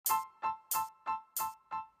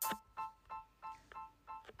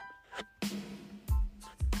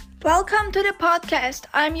Welcome to the podcast.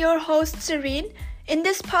 I'm your host, Serene. In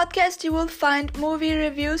this podcast, you will find movie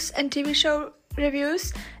reviews and TV show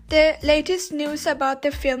reviews, the latest news about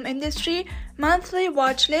the film industry, monthly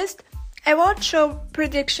watch list, award show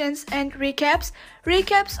predictions and recaps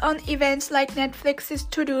on events like Netflix's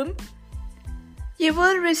To Doom. You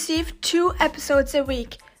will receive 2 episodes a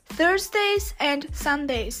week, Thursdays and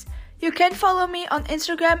Sundays. You can follow me on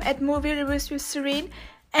Instagram at Movie Reviews with Serene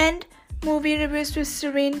and Movie Reviews with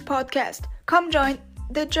Serene podcast. Come join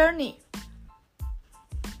the journey.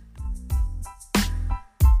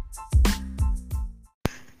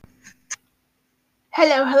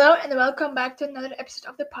 Hello, and welcome back to another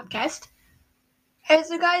episode of the podcast.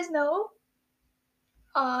 As you guys know,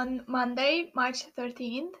 on Monday, March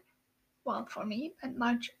 13th, well, for me, and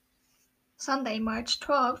Sunday, March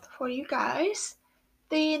 12th, for you guys,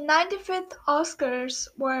 the 95th Oscars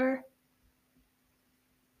were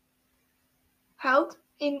held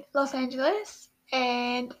in Los Angeles,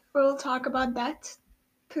 and we'll talk about that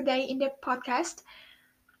today in the podcast.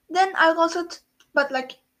 Then I'll also,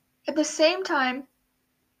 at the same time,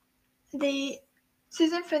 the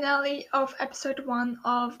season finale of episode 1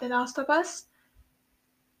 of The Last of Us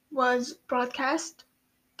was broadcasted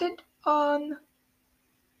on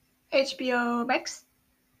HBO Max.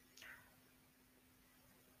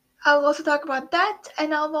 I'll also talk about that,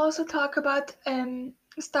 and I'll also talk about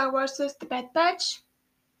Star Wars' The Bad Batch,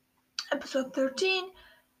 episode 13.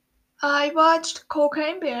 I watched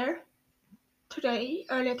Cocaine Bear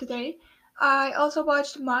earlier today. I also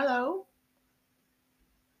watched Marlowe.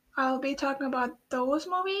 I'll be talking about those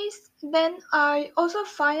movies. Then I also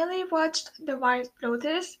finally watched The White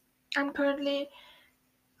Lotus. I'm currently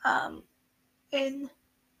in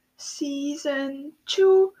season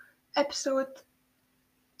 2, episode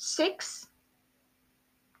 6.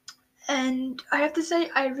 And I have to say,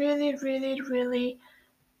 I really, really, really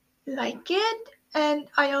like it. And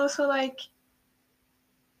I also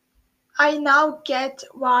I now get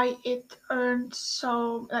why it earned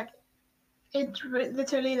so, it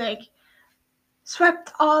literally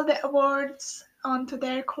swept all the awards onto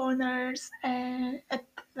their corners and at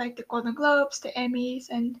the Golden Globes, the Emmys,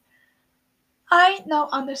 and I now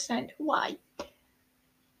understand why.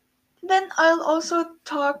 Then I'll also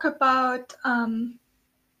talk about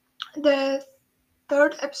the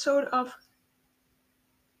 3rd episode of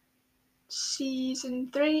season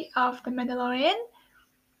 3 of The Mandalorian,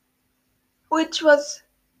 which was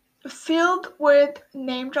filled with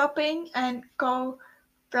name dropping and go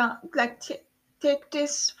from take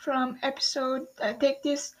this from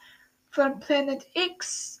Planet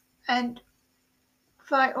X and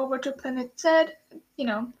fly over to Planet Z,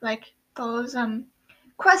 those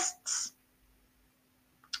quests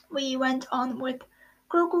we went on with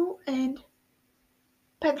Grogu and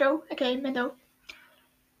Pedro, aka Mendo.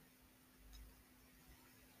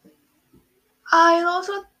 I'll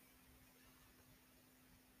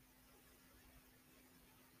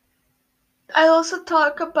also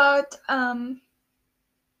talk about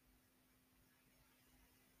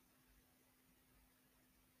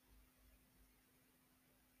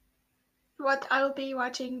what I'll be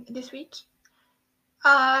watching this week.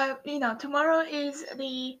 Tomorrow is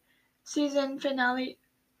the season finale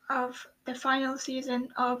of the final season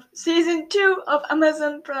of season 2 of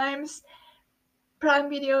Amazon Prime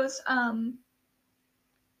Video's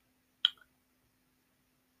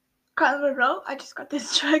Carnival Row. I just got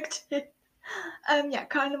distracted.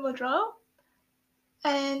 Carnival Row.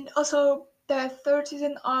 And also the 3rd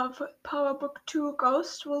season of Power Book 2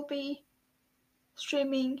 Ghost will be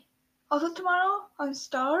streaming also tomorrow on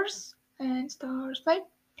Stars and Stars Play.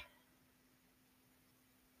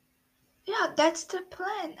 Yeah, that's the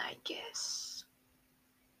plan, I guess.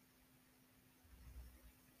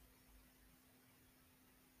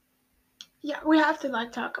 Yeah, we have to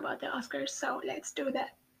talk about the Oscars, so let's do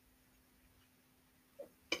that.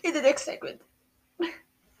 In the next segment.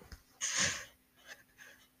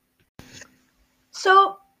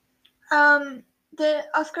 So, the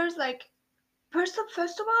Oscars,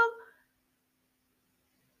 first of all,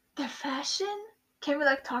 the fashion. Can we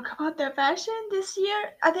talk about the fashion this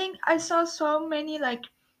year? I think I saw so many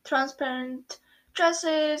transparent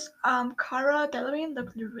dresses. Cara Delevingne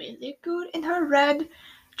looked really good in her red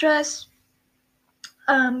dress.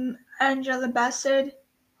 Angela Bassett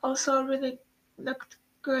also really looked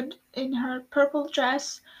good in her purple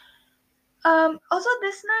dress. Also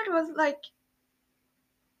this night was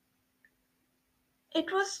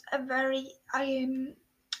it was a very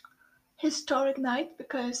historic night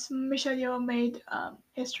because Michelle Yeoh made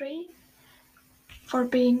history for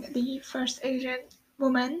being the first Asian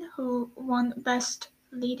woman who won Best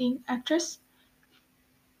Leading Actress.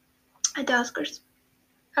 at the Oscars,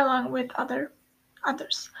 along with others.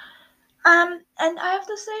 And I have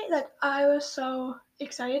to say that I was so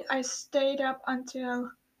excited. I stayed up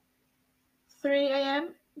until 3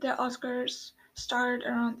 a.m. The Oscars started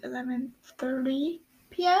around 11:30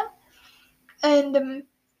 p.m. and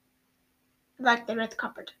like the red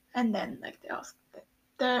carpet, and then like the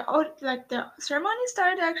ceremony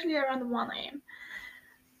started actually around 1 a.m.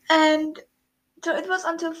 and so it was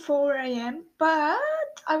until 4 a.m. But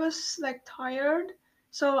I was like tired,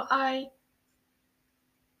 so I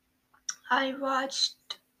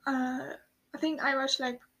watched. I think I watched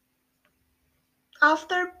like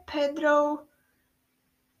after Pedro.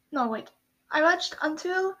 No, wait. I watched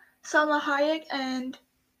until Salma Hayek and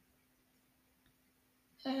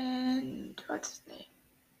what's his name?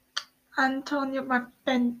 Antonio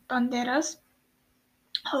Banderas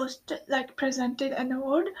hosted, like presented an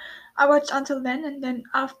award. I watched until then, and then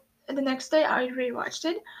after the next day I rewatched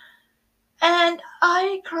it, and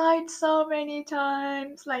I cried so many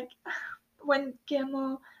times. Like when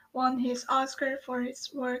Guillermo won his Oscar for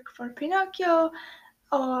his work for Pinocchio,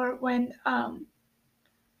 or when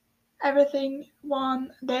everything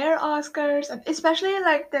won their Oscars, and especially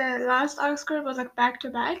like the last Oscar was like back to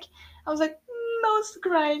back. I was like, I was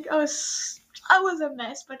crying. I was a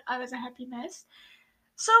mess, but I was a happy mess.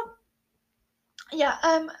 So yeah,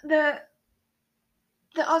 the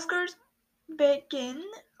Oscars begin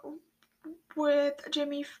with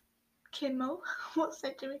Kimmel. What's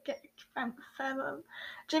that?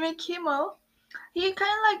 Jimmy Kimmel. He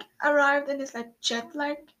kind of like arrived in this like jet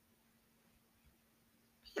like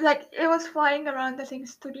it was flying around the thing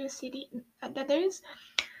Studio City that is.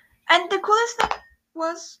 And the coolest thing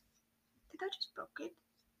was, did I just broke it?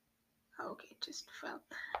 Oh, okay, it just fell.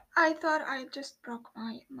 I thought I just broke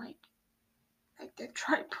my mic, like the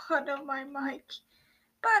tripod of my mic,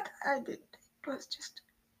 but I didn't. It was just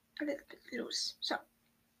a little bit loose. So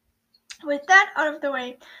with that out of the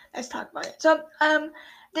way, let's talk about it. So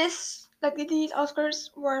this like these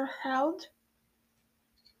Oscars were held.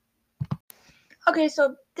 Okay,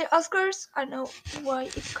 so the Oscars, I don't know why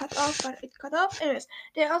it cut off, but it cut off. Anyways,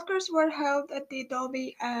 the Oscars were held at the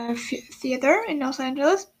Dolby Theater in Los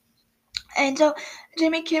Angeles, and so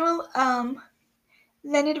Jimmy Kimmel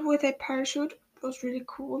landed with a parachute. It was really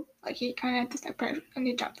cool. Like he kind of had this like parachute and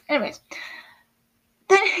he jumped. Anyways,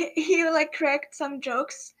 then he like cracked some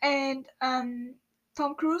jokes, and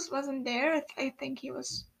Tom Cruise wasn't there. I think he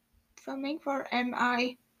was filming for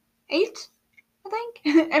MI8. I think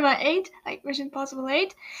MI8, like Mission Impossible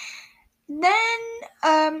 8.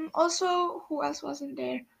 Then also who else wasn't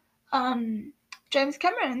there? James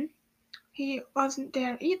Cameron. He wasn't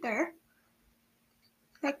there either.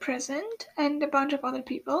 Like present, and a bunch of other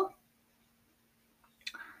people.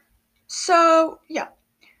 So yeah.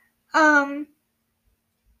 Um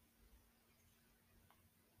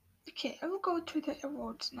okay, I will go to the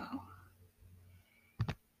awards now.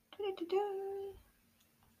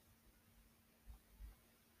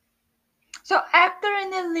 So actor in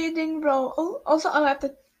the leading role. Also, I'll have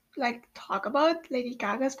to like talk about Lady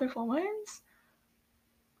Gaga's performance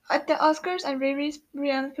at the Oscars and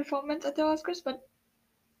Rihanna's performance at the Oscars, but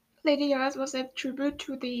Lady Gaga's was a tribute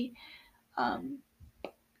um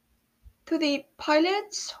to the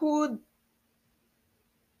pilots who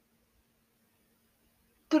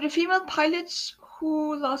to the female pilots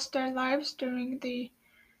who lost their lives during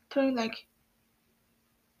like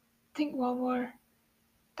I think World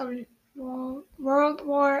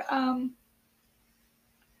War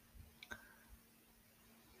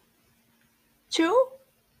two.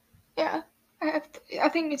 Yeah, I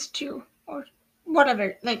think it's two or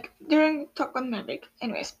whatever. Like during Top Gun Maverick.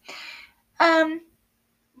 Anyways, um,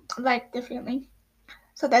 like the filming.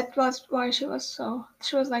 So that was why she was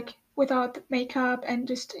like without makeup and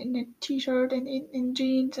just in a t-shirt and in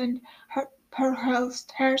jeans, and her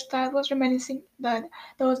hairstyle was reminiscing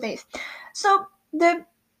those days. So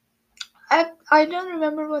I don't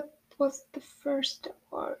remember what was the first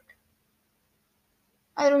award.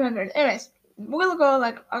 I don't remember. Anyways, we'll go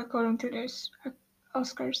like according to this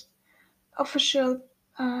Oscars official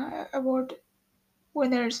award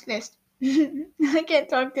winners list. I can't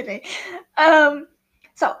talk today. Um,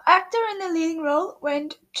 so actor in the leading role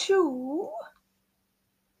went to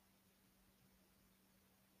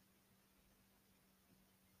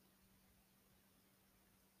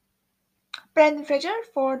Brendan Fraser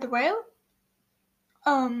for The Whale.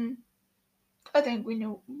 Um, I think we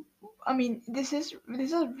know. I mean, this is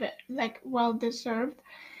like well deserved.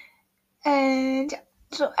 And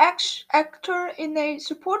so actor in a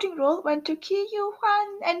supporting role went to Ki Yu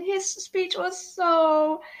Hwan, and his speech was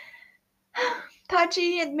so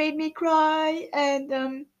touchy and made me cry.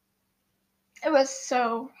 And It was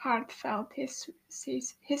so heartfelt. His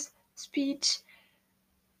speech.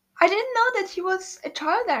 I didn't know that he was a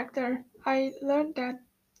child actor. I learned that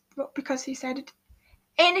because he said it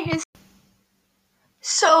in his.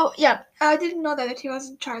 So yeah, I didn't know that he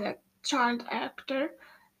was a child actor.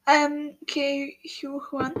 K Hugh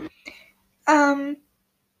Hwan. Um,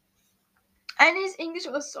 and his English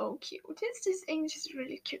was so cute. His English is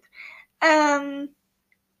really cute. Um,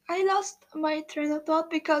 I lost my train of thought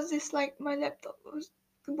because this like my laptop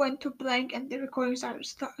went to blank and the recording started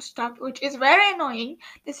stopped, which is very annoying.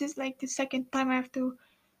 This is like the second time I have to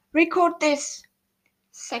record this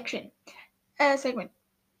section segment.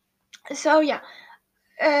 So yeah,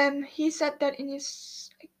 he said that in his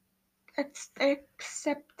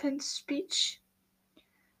acceptance speech.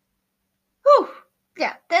 Whew.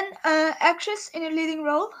 Yeah, then actress in a leading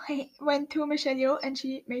role I went to Michelle Yeoh and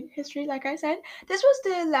she made history like I said. This was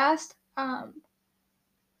the last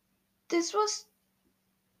this was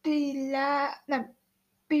the no,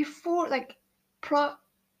 before like pro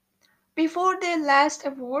before the last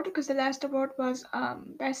award because the last award was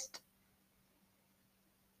best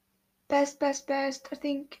I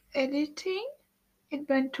think editing. It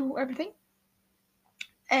went to everything.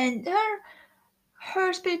 And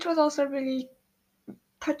her speech was also really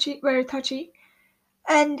touchy, very touchy.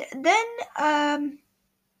 And then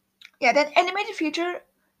yeah, then animated feature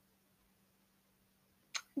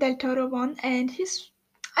Del Toro won, and his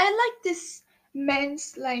I like this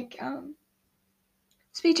man's like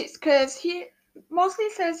speeches because he mostly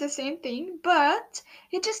says the same thing, but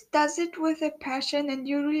he just does it with a passion, and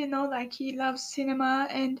you really know like he loves cinema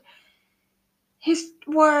and his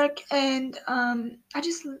work, and I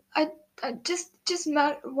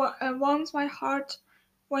warms my heart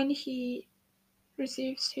when he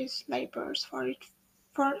receives his labors for it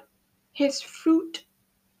for his fruit.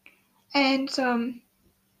 And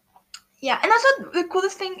yeah, and also the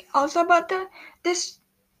coolest thing also about the this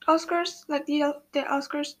Oscars, like the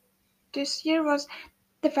Oscars this year, was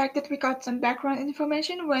the fact that we got some background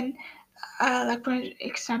information when, like for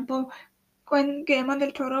example, when Guillermo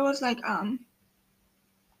del Toro was like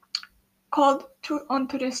called to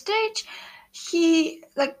onto the stage, he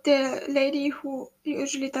like the lady who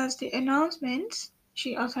usually does the announcements.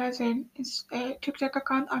 She also has a TikTok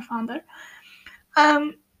account. I found her.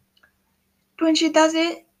 Um, when she does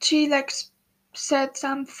it, she like said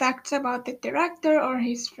some facts about the director or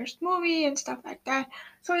his first movie and stuff like that.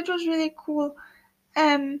 So it was really cool.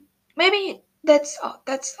 Maybe that's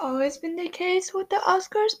always been the case with the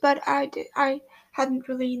Oscars, but I hadn't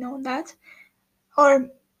really known that or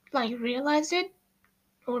like realized it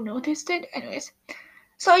or noticed it. Anyways,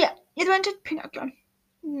 so yeah, it went to Pinocchio,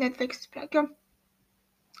 Netflix Pinocchio.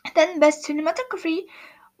 Then best cinematography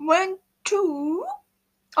went to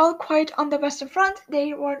All Quiet on the Western Front.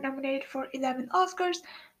 They were nominated for 11 Oscars.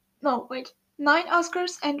 No, wait, 9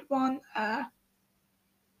 Oscars and won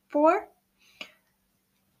 4.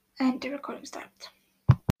 And the recording stopped.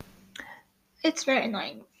 It's very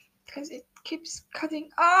annoying because it keeps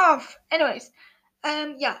cutting off. Anyways,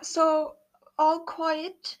 yeah. So All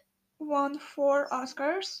Quiet won 4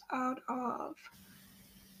 Oscars out of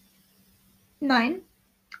 9,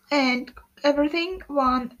 and Everything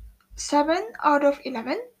won 7 out of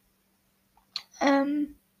 11.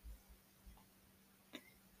 Um,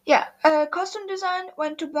 Yeah, costume design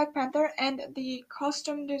went to Black Panther, and the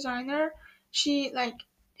costume designer, she like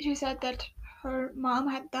she said that her mom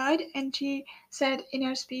had died, and she said in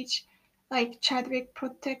her speech, like Chadwick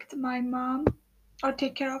protect my mom or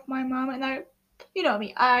take care of my mom, and you know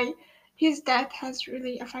me, his death has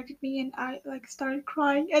really affected me, and I like started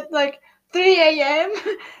crying at like 3 a.m.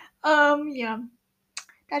 Yeah,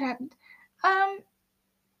 that happened. Um,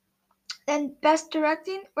 then best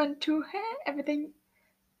directing went to everything,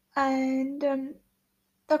 and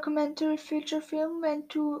documentary feature film went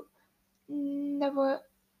to Never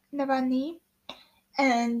Navani,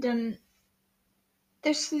 and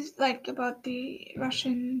this is like about the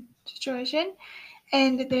Russian situation,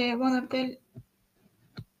 and the one of the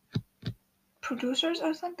producers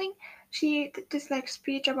or something, she did this like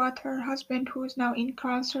speech about her husband who is now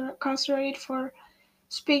incarcerated for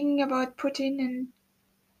speaking about Putin, and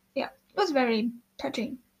yeah, it was very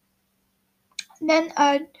touching. Then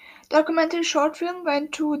a documentary short film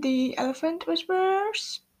went to The Elephant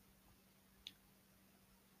Whisperers.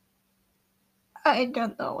 I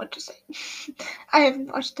don't know what to say. I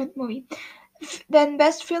haven't watched that movie. Then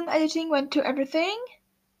best film editing went to Everything.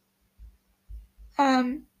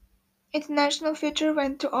 Um, international feature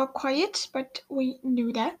went to All Quiet, but we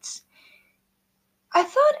knew that. I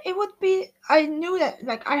thought it would be. I knew that.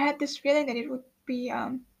 Like I had this feeling that it would be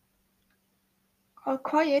All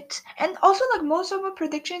Quiet, and also like most of my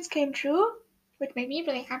predictions came true, which made me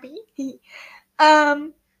really happy.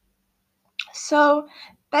 um, so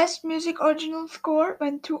best music original score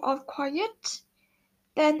went to All Quiet.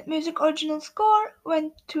 Then music original score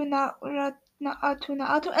went to Naatu,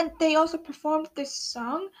 and they also performed this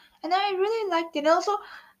song, and I really liked it. Also,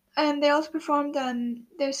 they also performed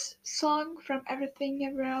this song from Everything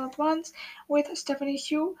Everywhere All at Once with Stephanie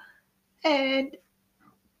Hsu, and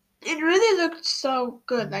it really looked so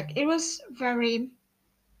good. Like it was very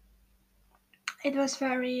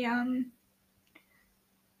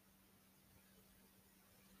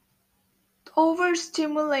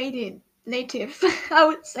overstimulated, native, I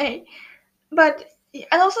would say. But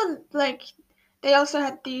and also like they also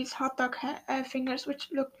had these hot dog fingers, which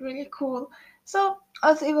looked really cool. So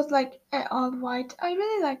also it was like all white. I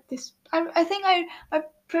really liked this. I think my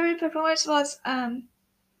favorite performance was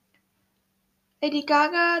Lady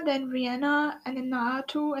Gaga, then Rihanna, and then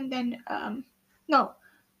Naatu, and then no,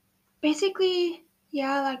 basically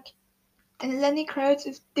yeah, like and Lenny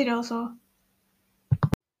Kravitz did also.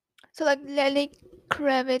 So like Lenny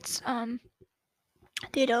Kravitz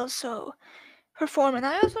did also perform, and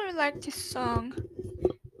I also really like this song.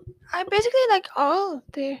 I basically like all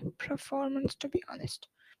the performance, to be honest.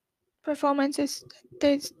 Performances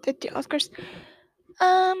the Oscars.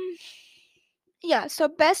 Um, yeah. So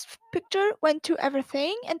best picture went to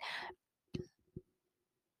Everything, and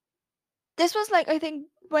this was like I think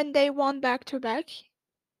when they won back to back.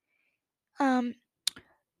 Um,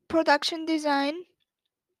 production design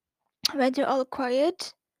went to All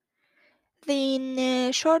Quiet.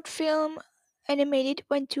 Then short film animated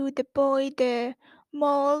went to The Boy, the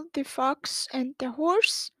Mole, the Fox, and the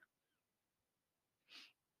Horse.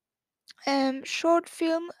 Short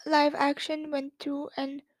film live action went to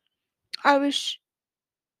an Irish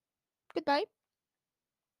Goodbye.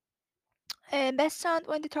 Best sound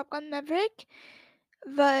went to Top Gun Maverick.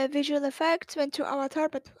 The visual effects went to Avatar,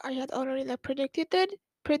 but I had already like predicted that.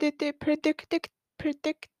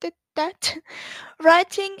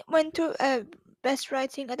 Writing went to best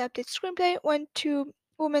writing adapted screenplay went to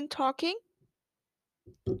Woman Talking.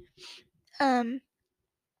 Um,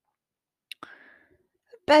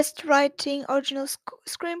 best writing original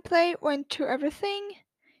screenplay went to Everything,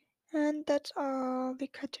 and that's all the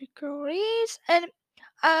categories. And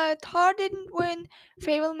Thor didn't win.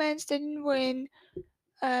 Fablemans didn't win.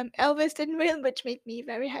 Elvis didn't win, which made me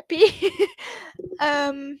very happy.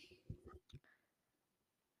 um,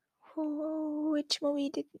 which movie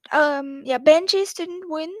did? Yeah, Benji's didn't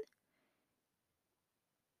win.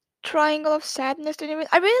 Triangle of Sadness didn't win.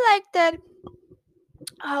 I really like that.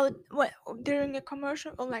 How during a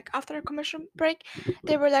commercial or like after a commercial break,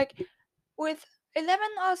 they were like with 11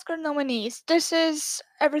 Oscar nominees. This is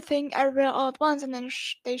Everything Everywhere All at Once, and then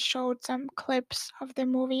they showed some clips of the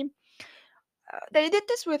movie. They did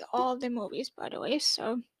this with all the movies, by the way.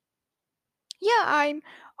 So yeah, I'm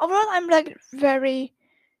like very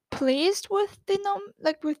pleased with the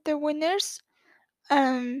with the winners.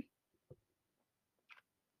 Um,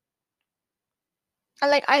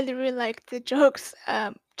 I really like the jokes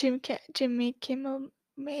Jimmy Kimmel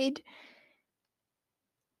made,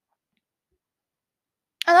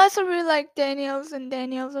 and I also really like Daniel's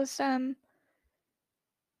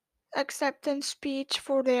acceptance speech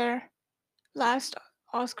for their last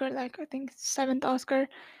Oscar, like I think seventh Oscar.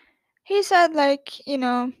 He said like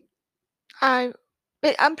I.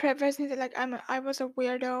 I'm prefacing it like I was a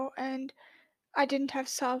weirdo and I didn't have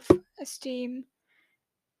self esteem.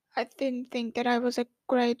 I didn't think that I was a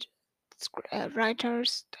great writer,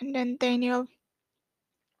 and then Daniel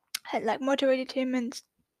had like motivated him and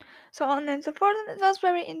so on and so forth, and it was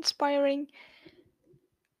very inspiring.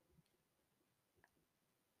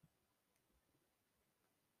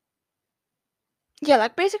 Yeah,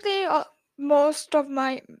 like basically most of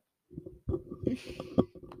my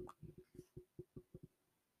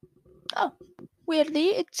oh weirdly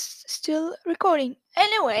it's still recording.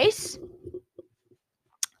 Anyways,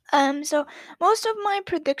 so most of my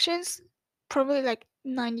predictions, probably like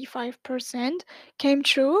 95%, came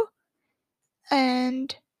true,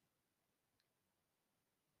 and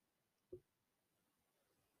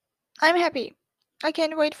I'm happy. I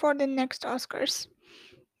can't wait for the next Oscars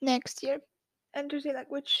next year, and to see like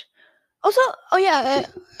which. Also, oh yeah,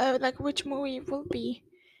 like which movie will be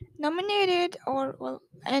nominated or will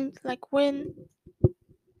and like win.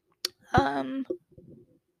 Um,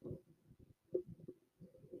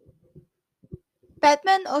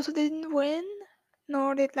 Batman also didn't win,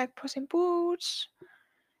 nor did like Puss in Boots.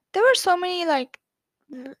 There were so many like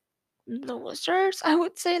l- losers, I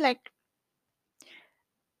would say, like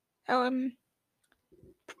um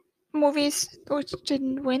movies which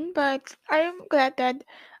didn't win, but I'm glad that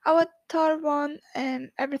Avatar won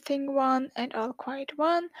and Everything won and All Quiet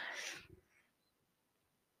won.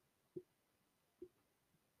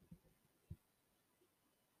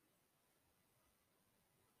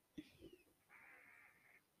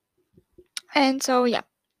 And so yeah,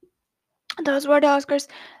 those were the Oscars.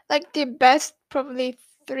 Like the best probably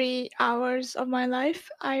 3 hours of my life.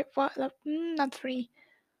 Not three,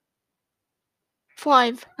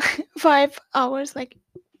 5, 5 hours, like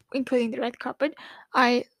including the red carpet.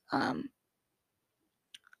 I um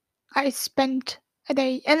I spent a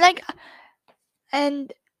day and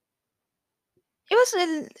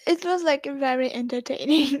it was like very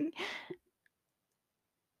entertaining.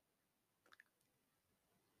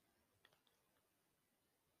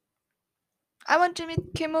 I want Jimmy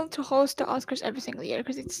Kimmel to host the Oscars every single year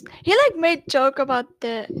because it's he like made joke about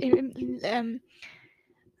the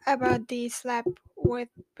slap with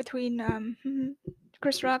between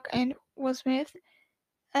Chris Rock and Will Smith,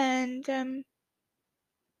 and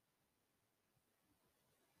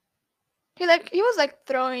he was like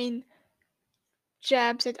throwing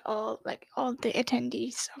jabs at all the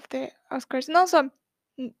attendees of the Oscars and also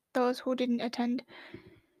those who didn't attend.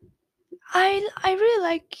 I really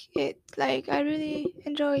like it. Like I really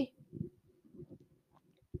enjoy,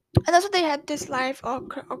 and also they had this live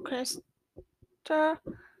orchestra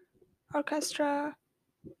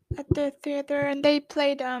at the theater, and they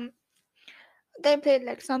played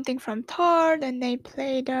like something from Thor, and they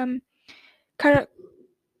played Car-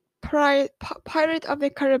 Pirate of the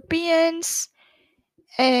Caribbeans,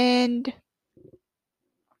 and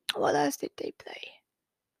what else did they play?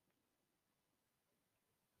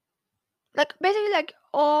 Like basically like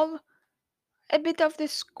all a bit of the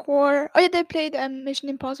score. Oh yeah, they played Mission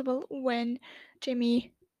Impossible when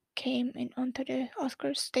Jimmy came in onto the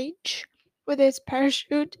Oscar stage with his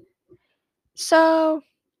parachute. So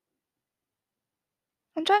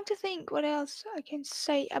I'm trying to think what else I can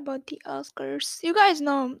say about the Oscars. You guys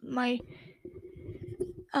know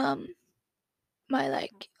um my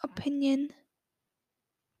like opinion.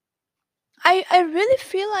 I really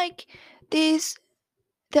feel like these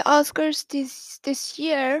the Oscars this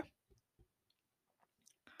year.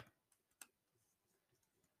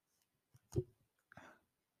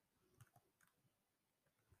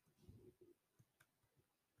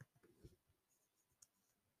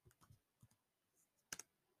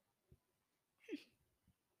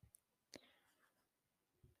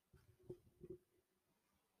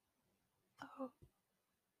 Oh,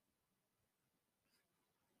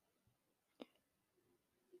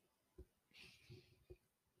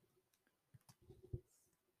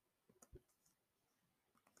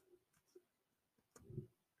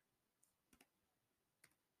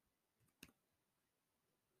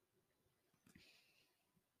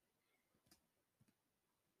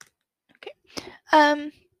 okay.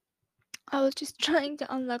 Um, I was just trying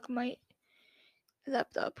to unlock my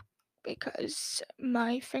laptop because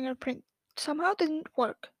my fingerprint somehow didn't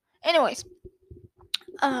work. Anyways,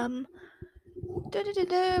 um,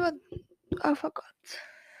 what I forgot.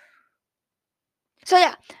 So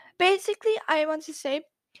yeah, basically, I want to say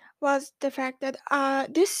was the fact that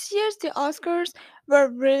this year's the Oscars were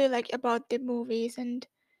really like about the movies and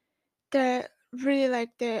the really like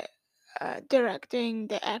the directing,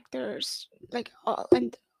 the actors, like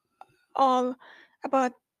all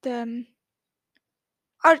about the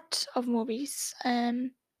art of movies.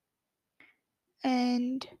 And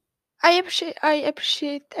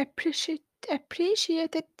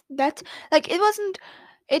appreciated that. Like it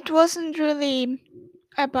wasn't really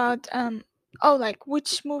about oh like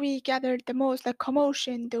which movie gathered the most like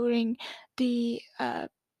commotion during the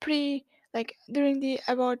pre like during the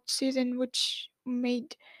award season, which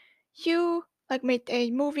made a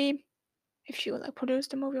movie, if you like produce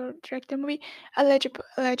the movie or direct the movie,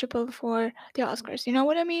 eligible for the Oscars. You know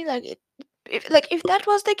what I mean? If that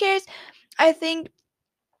was the case, I think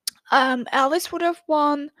Elvis would have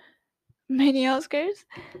won many Oscars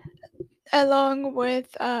along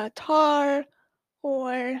with Tar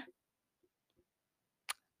or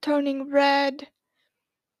Turning Red,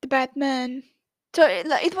 the Batman. So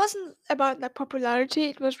it wasn't about like popularity.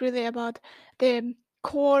 It was really about the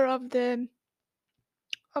core of this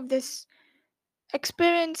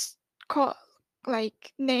experience called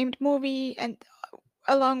like named movie, and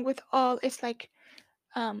along with all its like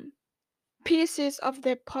um pieces of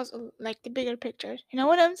the puzzle, like the bigger picture. You know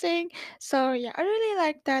what I'm saying? So yeah, I really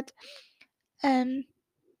like that. Um,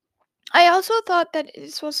 I also thought that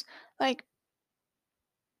this was like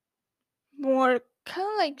more kind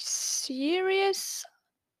of like serious,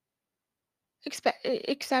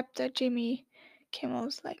 except that Jimmy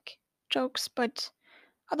Kimmel's like jokes, but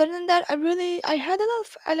other than that, I had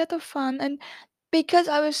a lot of fun, and because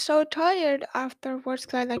I was so tired afterwards,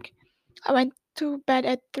 'cause I went to bed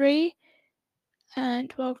at 3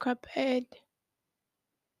 and woke up at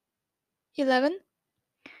 11.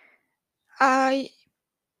 I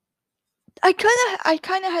I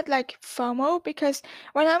kind of had like FOMO because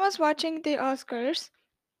when I was watching the Oscars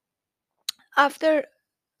after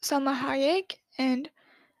Salma Hayek and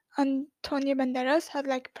Antonio Banderas had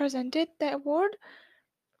like presented the award,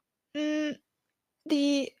 mm,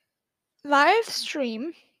 the live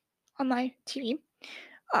stream on my TV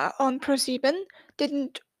on ProSieben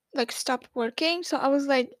didn't like stop working, so I was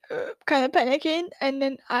like kind of panicking, and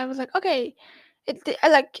then I was like, okay, I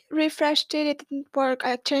like refreshed it, it didn't work.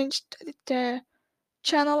 I changed the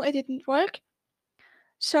channel, it didn't work.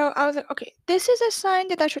 So I was like, okay, this is a sign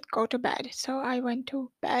that I should go to bed. So I went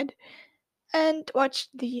to bed and watched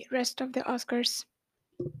the rest of the Oscars.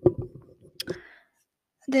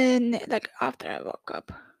 Then, like, after I woke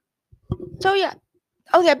up. So, yeah.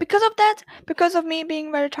 Oh, yeah, because of that, because of me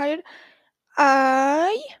being very tired,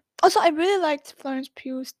 I really liked Florence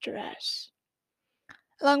Pugh's dress.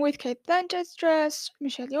 Along with Kate Blanchett's dress,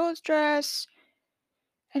 Michelle Yeoh's dress,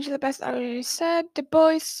 Angela Bassett, I already said. The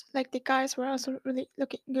boys, like the guys, were also really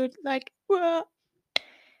looking good. Like,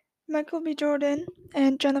 Michael B. Jordan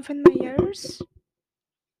and Jonathan Mayers.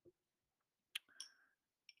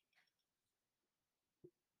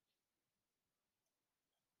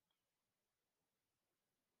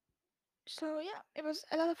 So yeah, it was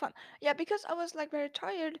a lot of fun. Yeah, because I was like very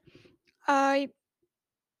tired, I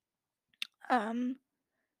um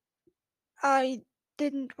I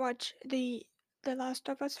didn't watch the Last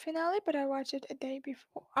of Us finale, but I watched it a day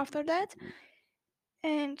before after that.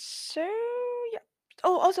 And so yeah.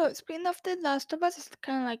 Oh, also speaking of the Last of Us, it's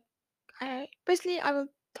kind of like I will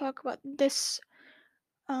talk about this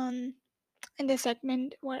um in the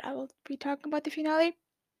segment where I will be talking about the finale.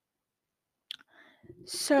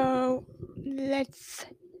 So let's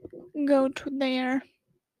go to there.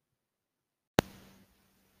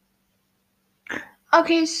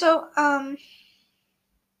 Okay, so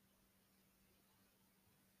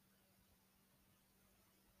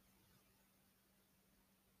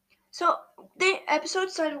the episode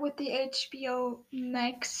started with the HBO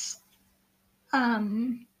Max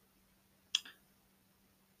um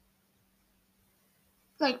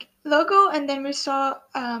like logo, and then we saw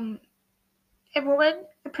a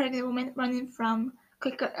pregnant woman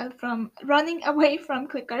running away from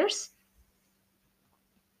clickers.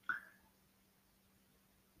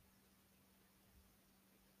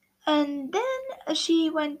 And then she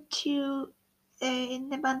went to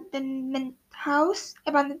an abandoned house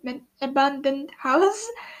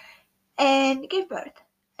and gave birth.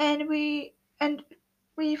 And we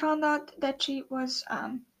found out that she was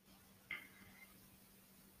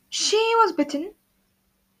bitten,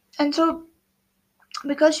 and so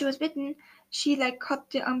because she was bitten, she like cut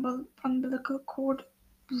the umbilical cord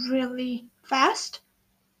really fast,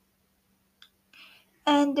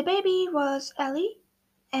 and the baby was Ellie,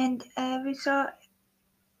 and we saw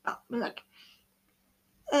like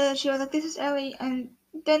she was like, "This is Ellie," and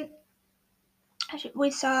then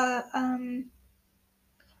we saw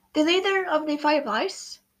the leader of the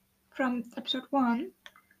Fireflies from episode 1,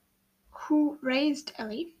 who raised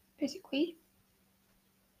Ellie, basically,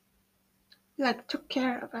 like took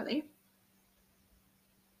care of Ellie.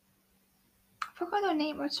 I forgot her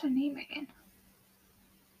name. What's her name again?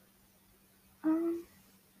 Um,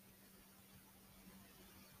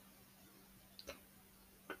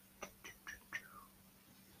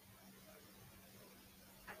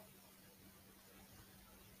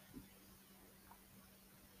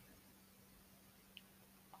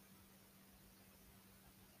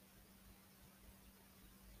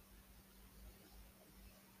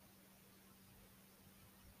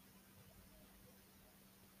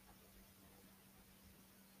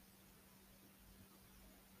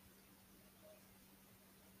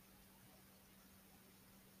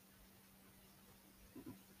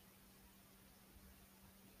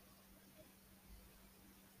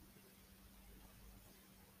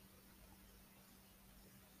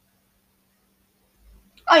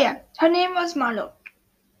 oh yeah, her name was Marlo.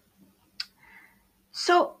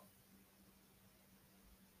 So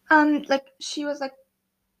like she was like,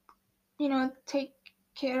 take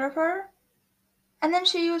care of her. And then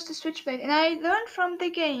she used the switchblade. And I learned from the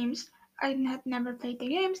games, I had never played the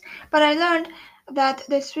games, but I learned that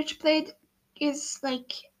the switchblade is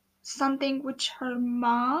like something which her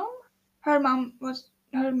mom's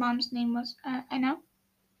name was Anna.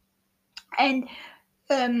 And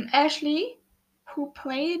Ashley, who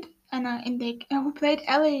played Anna who played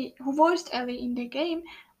Ellie, who voiced Ellie in the game,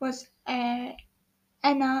 was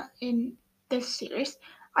Anna in this series.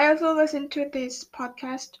 I also listened to this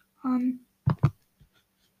podcast on.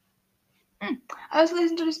 I also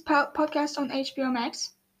listened to this podcast on HBO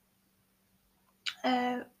Max,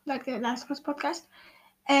 like the Last of Us podcast,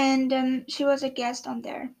 and she was a guest on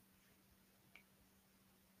there.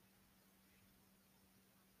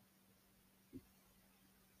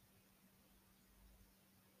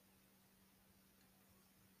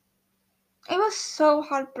 It was so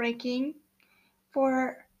heartbreaking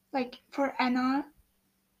for Anna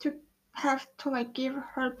to have to give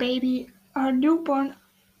her newborn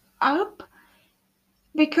up,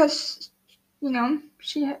 because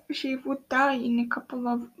she would die in a couple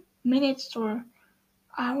of minutes or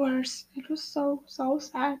hours. It was so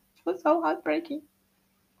sad. It was so heartbreaking.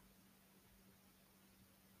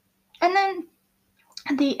 And then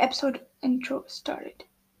the episode intro started,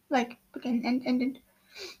 began and ended.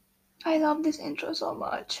 I love this intro so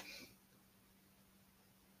much.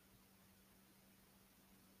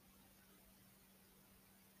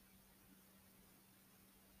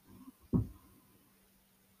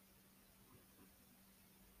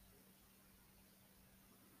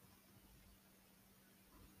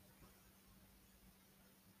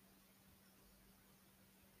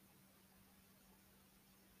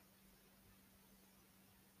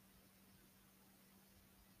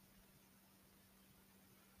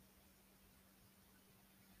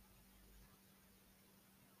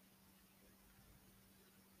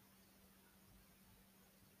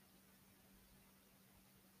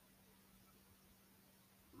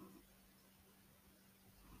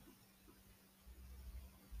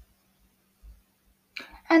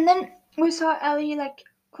 And then we saw Ellie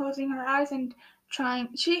closing her eyes and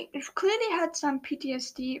trying. She clearly had some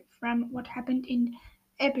PTSD from what happened in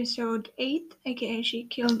episode 8, aka she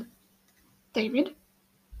killed David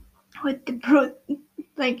with the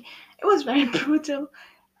it was very brutal.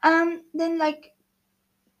 Then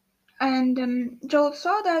Joel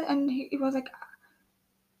saw that, and he was like,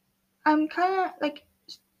 I'm kind of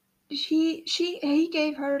he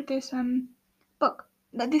gave her this book,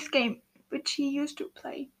 this game, which he used to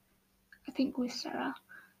play, I think, with Sarah.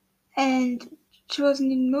 And she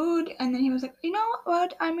wasn't in mood, and then he was like, you know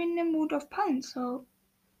what, I'm in the mood of puns, so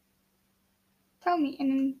tell me. And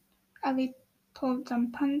then Ali told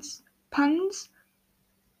some puns.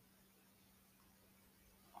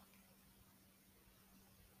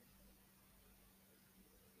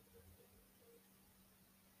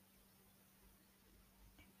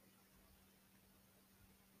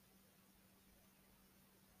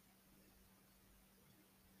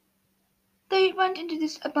 They went into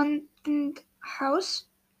this abandoned house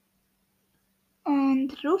on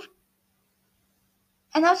the roof,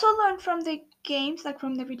 and I also learned from the games,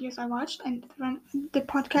 from the videos I watched and from the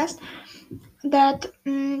podcast, that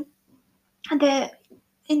the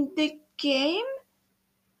in the game,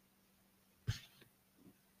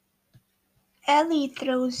 Ellie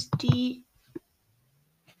throws the.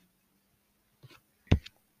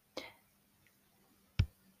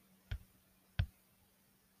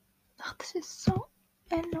 Oh, this is so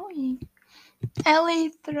annoying. Ellie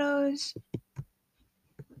throws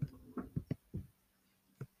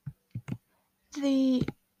the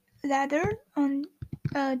ladder on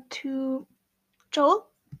to Joel,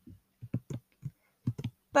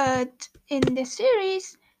 but in the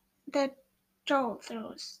series, that Joel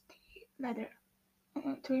throws the ladder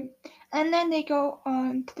to him, and then they go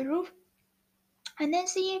on to the roof, and then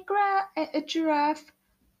see a giraffe.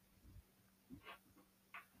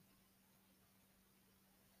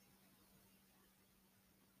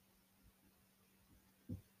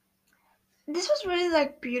 This was really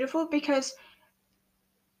beautiful, because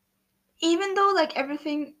even though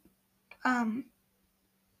everything,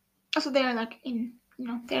 so they're in,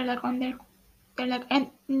 they're on their,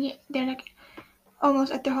 they're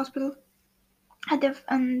almost at the hospital, at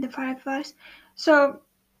the fireflies. So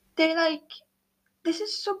they this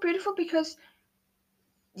is so beautiful, because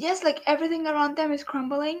yes, everything around them is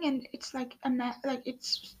crumbling, and it's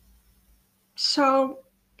it's so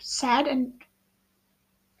sad and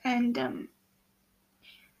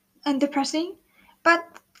and depressing,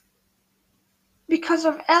 but because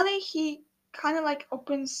of Ellie, he kind of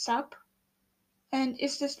opens up and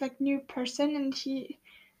is this new person, and he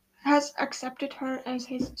has accepted her as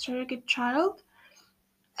his surrogate child,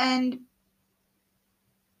 and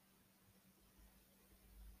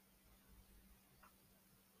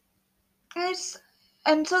it's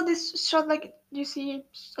and so this shot, you see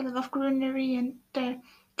a lot of greenery and the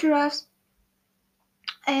giraffes,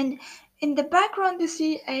 and in the background you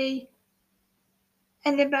see a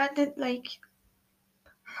an abandoned like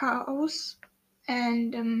house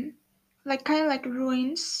and like kind of like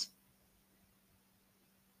ruins.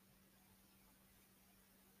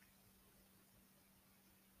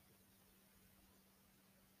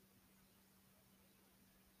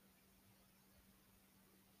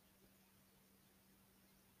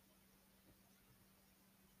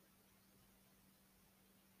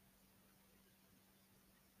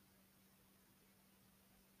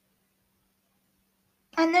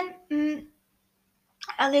 And then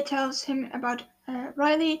Ellie tells him about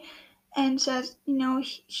Riley and says,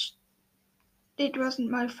 it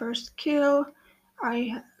wasn't my first kill.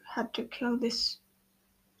 I had to kill this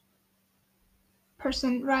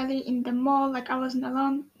person, Riley, in the mall. Like I wasn't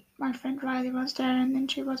alone. My friend Riley was there, and then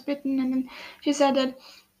she was bitten. And then she said that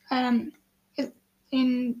um,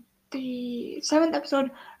 in the seventh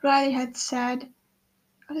episode, Riley had said,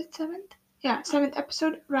 was it seventh? Yeah, seventh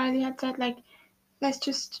episode. Riley had said like, let's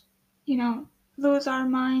just, lose our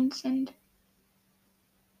minds and I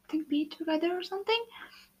think be together or something.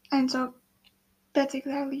 And so that's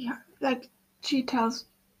exactly how, like she tells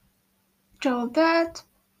Joel that.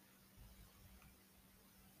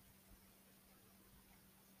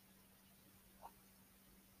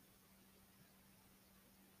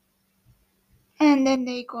 And then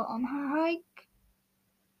they go on a hike.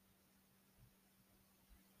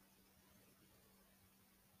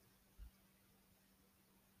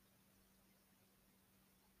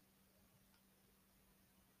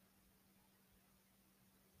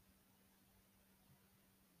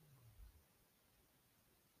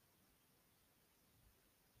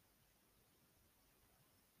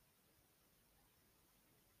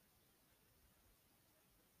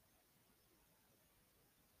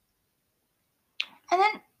 And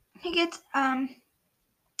then he gets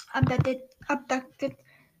abducted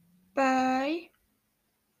by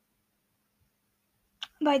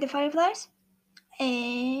the fireflies,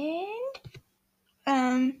 and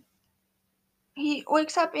he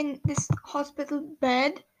wakes up in this hospital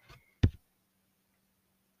bed,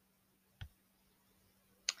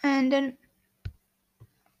 and then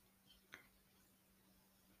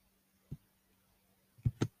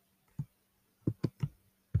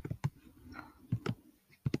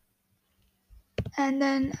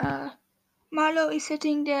Marlowe is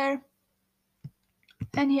sitting there,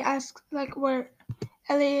 and he asks like where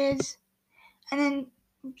Ellie is, and then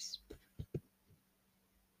oops,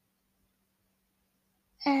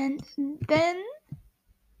 and then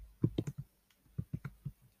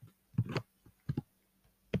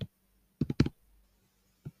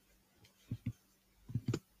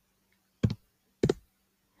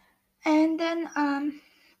and then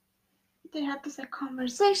they have this like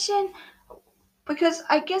conversation, because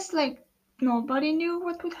I guess like nobody knew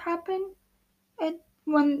what would happen at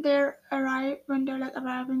when they're like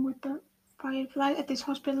arriving with the firefly at this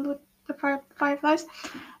hospital with the fireflies.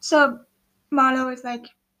 So Marlowe is like,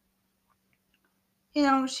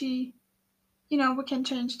 she, we can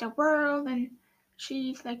change the world, and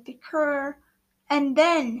she's like the cure. And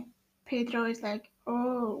then Pedro is like,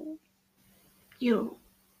 oh, you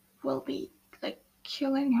will be like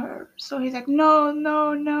killing her. So he's like, no,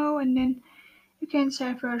 no, no. And then you can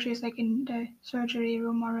save her. She's like in the surgery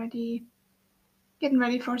room already, getting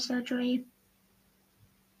ready for surgery.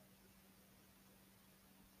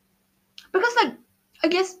 Because like, I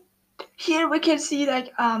guess here we can see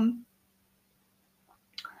like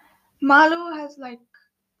Marlowe has like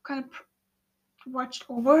kind of watched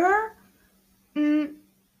over her,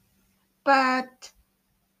 but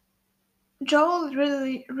Joel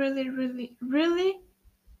really, really, really, really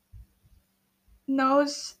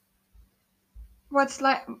knows what's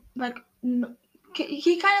like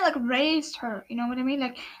he kind of like raised her, you know what I mean?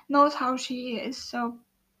 Like knows how she is. So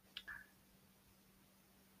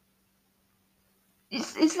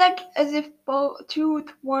it's like as if both two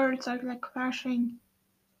worlds are like clashing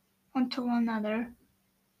onto one another.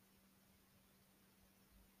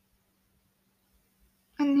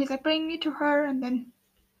 And he's like, bring me to her, and then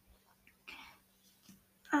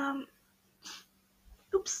um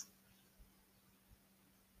oops.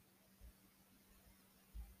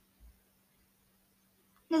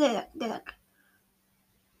 They're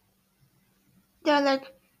like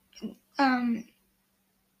um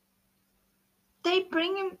they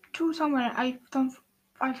bring him to somewhere. I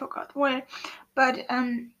forgot where, but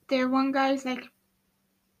there one guy's like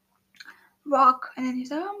walk, and then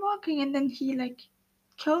he's like, I'm walking, and then he like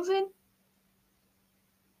kills it,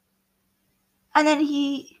 and then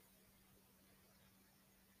he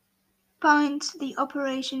finds the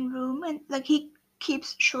operation room, and like he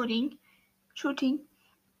keeps shooting,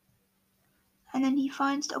 and then he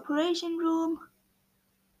finds the operation room,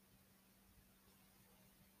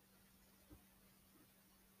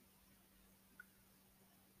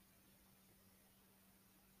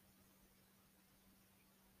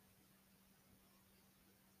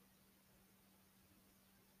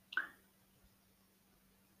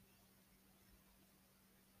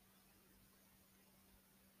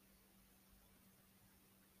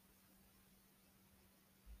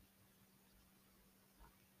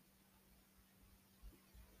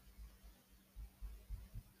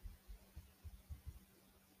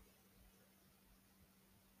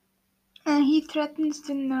 then he threatens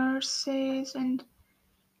the nurses and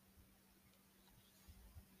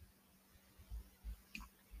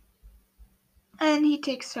he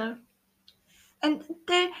takes her. And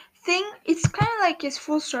the thing, it's kind of like his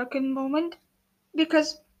full circle moment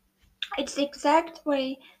because it's the exact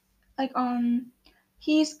way like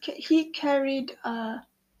he carried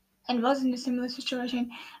and was in a similar situation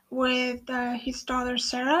with his daughter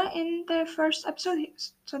Sarah in the first episode.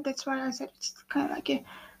 So that's why I said it's kind of like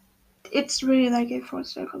it's really like a full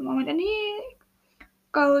circle moment. And he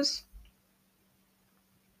goes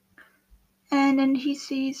and then he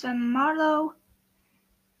sees Marlo.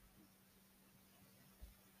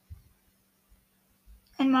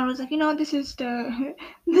 And Marlo's like, this is the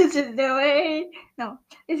this is the way. No,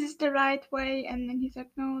 this is the right way. And then he's like,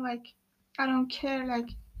 no, like I don't care. Like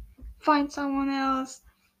find someone else.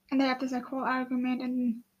 And they have this like whole argument,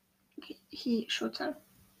 and he shoots her.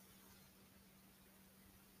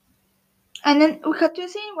 And then we cut to a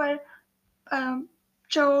scene where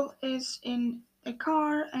Joel is in a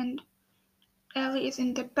car and Ellie is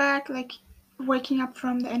in the back, like waking up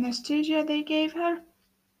from the anesthesia they gave her.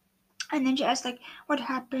 And then she asks like, "What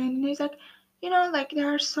happened?" And he's like, like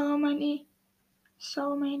there are so many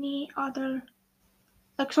other,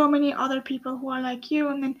 like so many other people who are like you,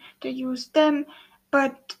 and then they use them.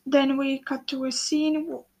 But then we cut to a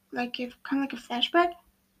scene, like a kind of like a flashback,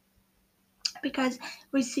 because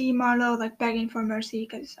we see Marlo like begging for mercy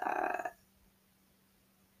because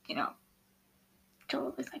you know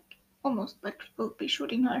Joel is like almost like will be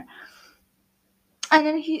shooting her. And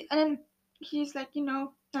then he's like,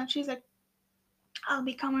 and she's like, I'll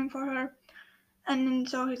be coming for her. And then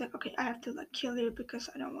so he's like, okay, I have to like kill you because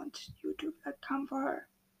I don't want you to like come for her,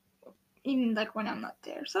 even like when I'm not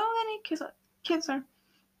there. So then he kills her.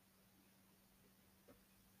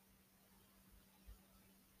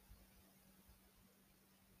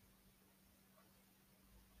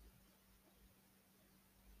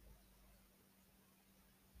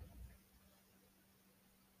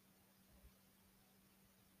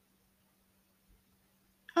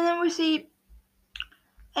 And then we see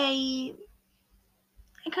a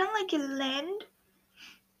kind of like a land,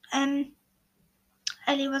 and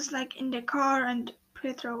Ellie was like in the car, and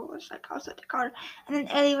Pietro was like outside the car, and then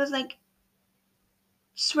Ellie was like,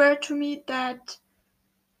 swear to me that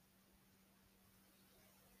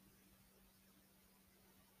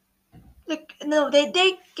like no,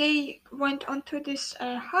 they went onto this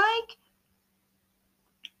hike,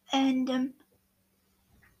 and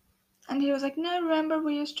he was like, no, remember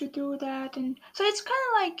we used to do that. And so it's kind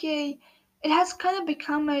of like it has kind of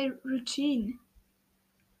become a routine.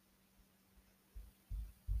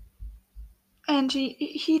 And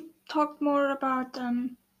he talked more about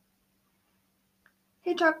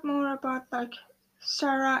like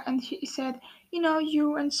Sarah, and he said,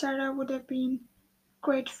 you and Sarah would have been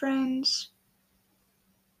great friends.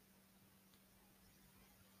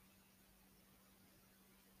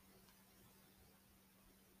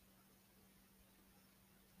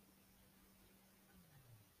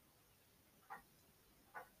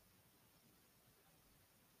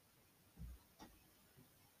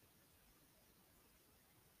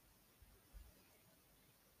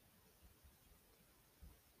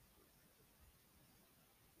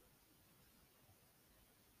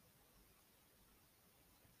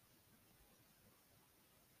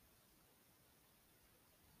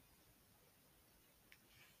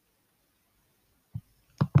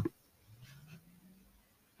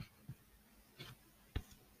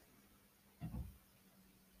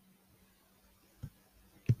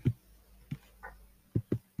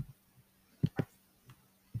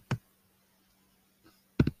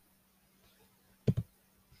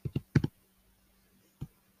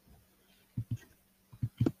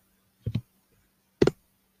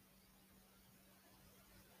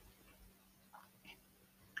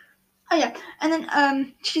 Oh yeah, and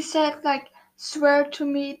then she said like, swear to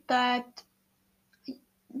me that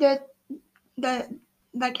that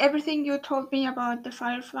like everything you told me about the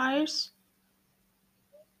fireflies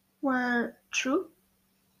were true.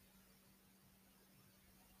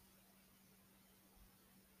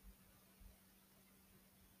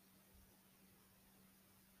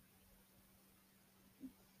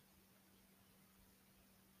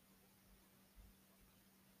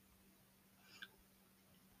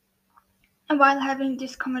 And while having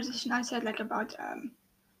this conversation, I said like about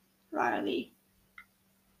Riley.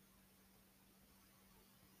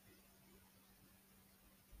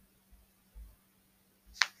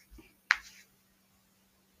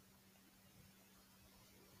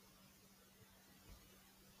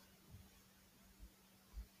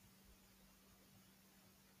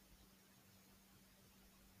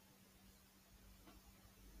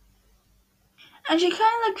 And she kind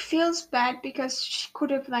of like feels bad because she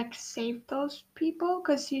could have like saved those people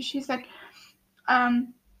because she's like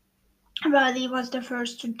um Riley was the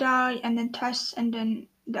first to die, and then Tess, and then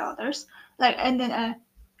the others. Like, and then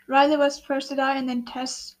Riley was first to die, and then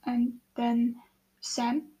Tess, and then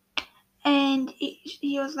Sam. And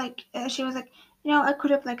he was like, she was like, I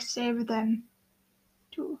could have like saved them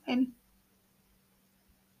to him.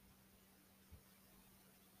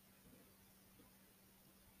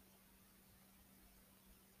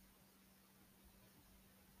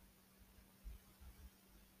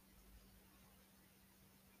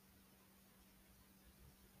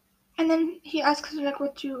 And then he asks her like,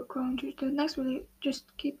 "What you going to do next? Will you just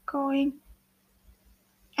keep going?"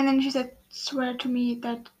 And then she said, "Swear to me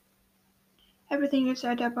that everything you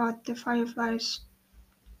said about the fireflies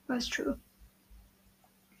was true."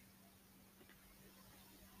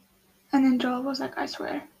 And then Joel was like, "I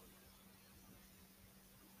swear."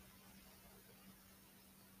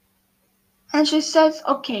 And she says,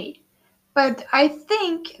 "Okay." But I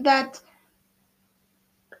think that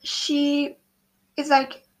she is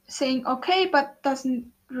like saying okay, but doesn't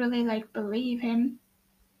really like believe him,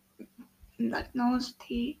 like knows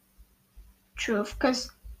the truth,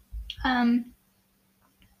 because um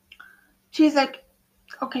she's like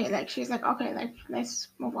okay, like let's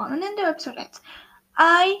move on, and then the episode ends.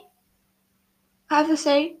 I have to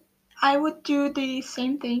say, I would do the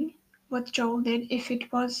same thing what Joel did if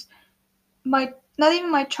it was my, not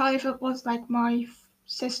even my child, if it was like my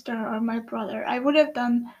sister or my brother. I would have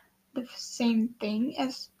done the same thing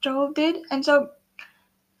as Joel did. And so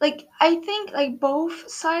like I think like both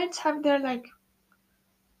sides have their like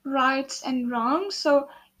rights and wrongs. So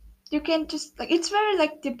you can just like, it's very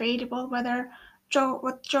like debatable whether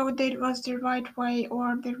what Joe did was the right way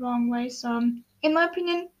or the wrong way. So in my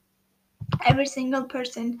opinion, every single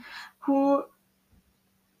person who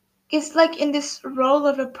is like in this role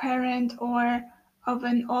of a parent or of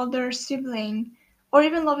an older sibling or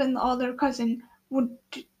even of an older cousin would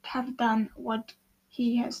have done what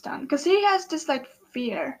he has done, because he has this like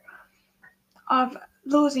fear of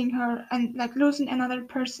losing her and like losing another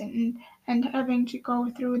person, and having to go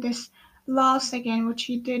through this loss again, which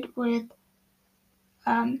he did with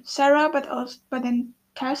Sarah, but then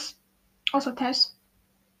Tess, also Tess.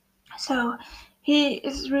 So he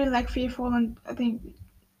is really like fearful, and I think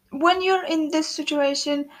when you're in this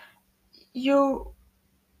situation, you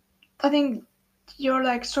I think your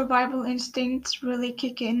like survival instincts really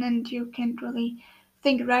kick in, and you can't really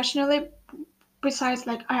think rationally. Besides,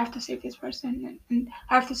 like, I have to save this person, and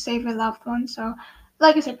I have to save a loved one. So,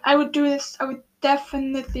 like I said, I would do this. I would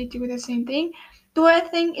definitely do the same thing. Do I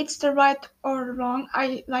think it's the right or wrong?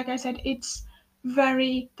 Like I said, it's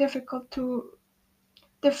very difficult to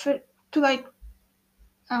like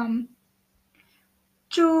um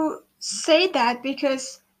to say that,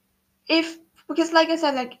 if because like I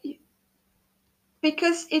said, like,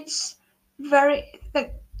 because it's very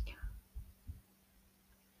like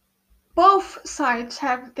both sides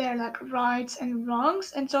have their like rights and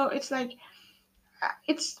wrongs, and so it's like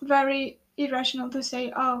it's very irrational to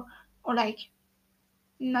say, oh, or like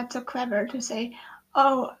not so clever to say,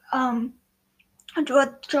 oh,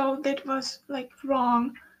 what Joe did was like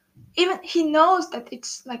wrong. Even he knows that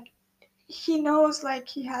it's like, he knows like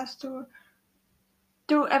he has to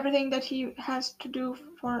do everything that he has to do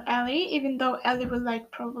for Ellie, even though Ellie will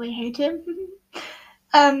like probably hate him.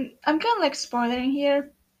 I'm kind of like spoiling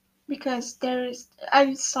here, because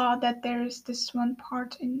I saw that there is this one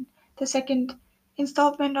part in the second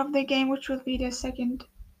installment of the game, which will be the second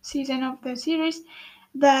season of the series,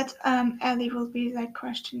 that Ellie will be like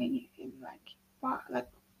questioning him, like what, like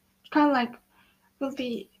kind of like will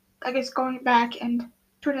be, I guess, going back and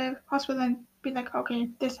to the hospital and be like, okay,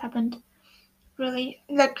 this happened, really,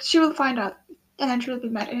 like she will find out, and then she'll be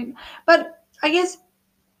mad at him. But I guess,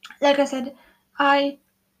 like I said, I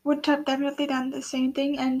would have definitely done the same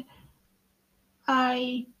thing, and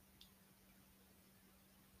I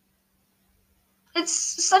it's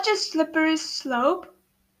such a slippery slope.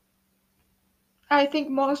 I think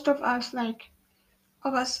most of us,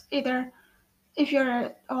 either if you're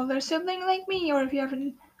an older sibling like me, or if you have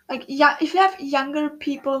like, yeah, if you have younger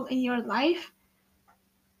people in your life,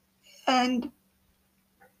 and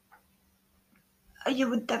you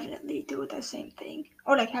would definitely do the same thing,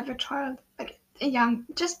 or like have a child, like a young,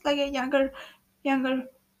 just like a younger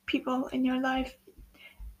people in your life.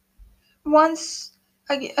 Once,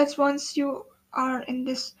 as once you are in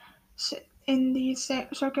in these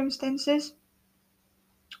circumstances,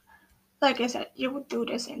 like I said, you would do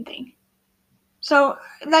the same thing. So,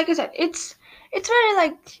 like I said, it's very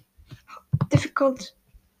like difficult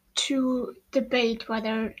to debate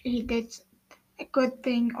whether he did a good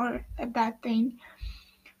thing or a bad thing.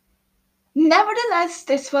 Nevertheless,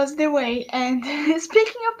 this was the way. And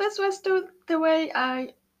speaking of this was the way,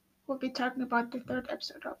 I will be talking about the third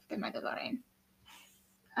episode of The Mandalorian.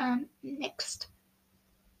 Next.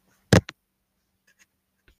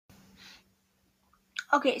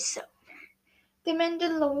 Okay, so The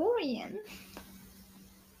Mandalorian.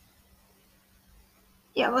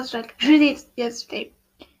 Yeah, it was like released yesterday.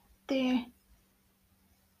 The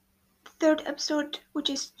third episode, which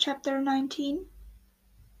is chapter 19.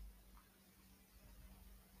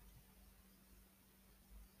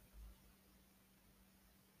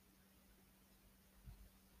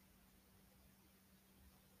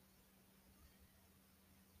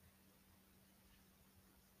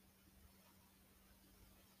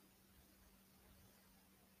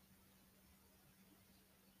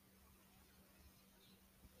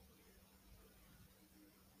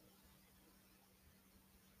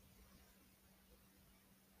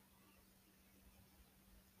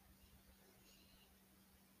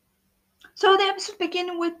 So the episode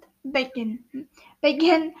begin with the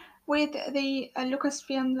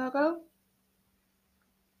Lucasfilm logo.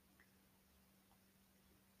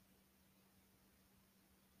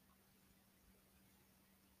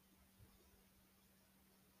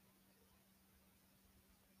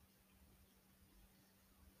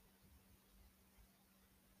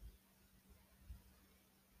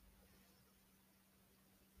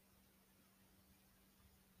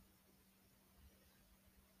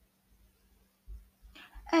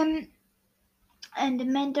 Um, and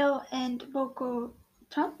Mendo and Boko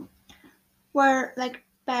Tom were like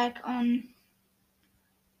back on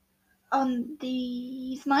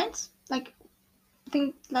these mines. Like I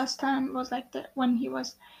think last time was like when he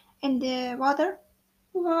was in the water.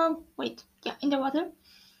 In the water,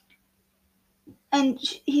 and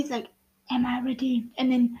he's like, "Am I ready?" And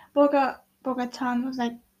then Boga Tom was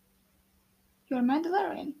like, "You're a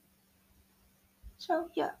Mandalorian." So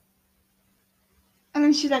yeah, and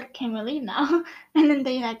then she's like, "Can we leave now?" And then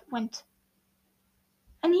they like went,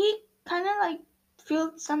 and he kind of like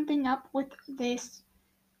filled something up with this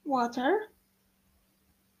water.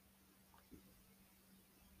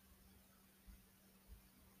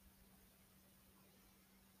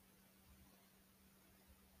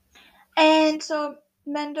 And so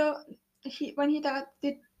Mando, when he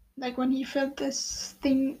did like when he filled this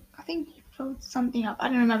thing, I think he filled something up. I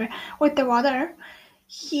don't remember with the water.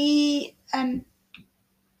 He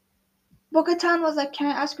Bo-Katan was like, "Can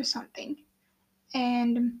I ask you something?"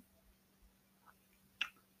 And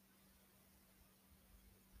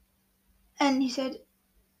he said,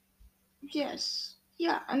 "Yes,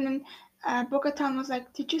 yeah." And then Bo-Katan was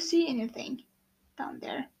like, "Did you see anything down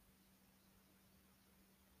there?"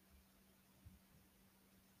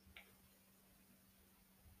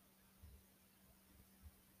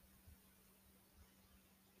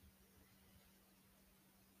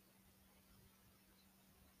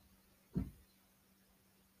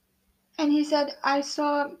 And he said, I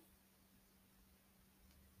saw,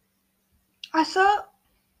 I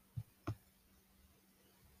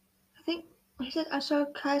think he said, I saw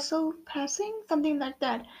a castle passing, something like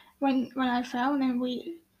that. When I fell, and then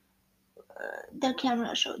the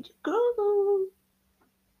camera showed Grogu.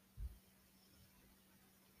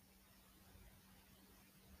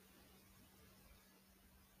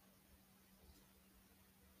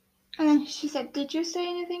 And then she said, "Did you say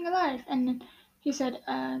anything alive?" And then he said,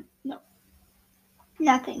 "No,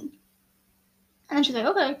 nothing." And then she's like,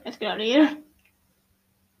 "Okay, let's get out of here."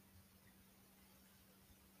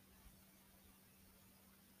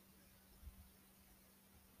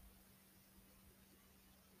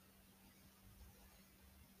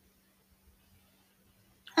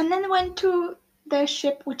 And then went to the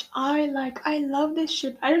ship, which I like. I love this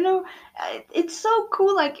ship. I don't know, it's so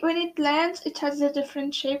cool. Like when it lands, it has a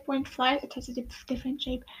different shape. When it flies, it has a different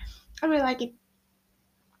shape. I really like it.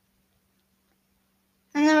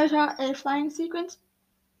 And then we saw a flying sequence,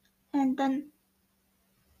 and then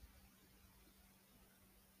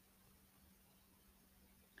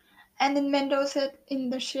Mendo said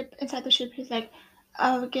inside the ship, he's like,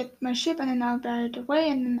 "I'll get my ship, and then I'll bear it away,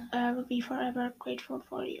 and then I will be forever grateful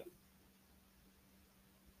for you."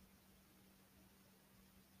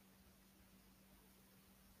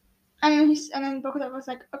 And then Bokota was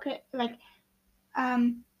like, "Okay, like,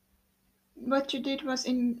 um, what you did was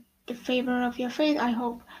in the favor of your faith. I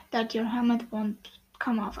hope that your helmet won't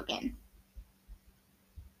come off again."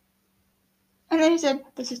 And then he said,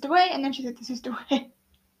 "This is the way," and then she said, "This is the way."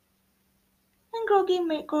 And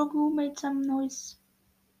Grogu made some noise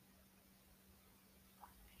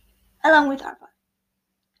along with Arpa.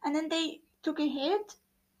 And then they took a hit,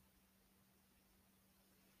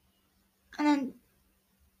 and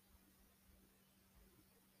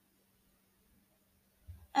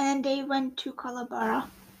then they went to Calabara.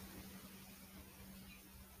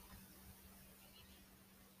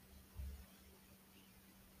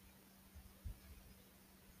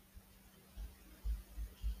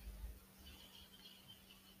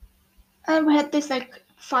 And we had this like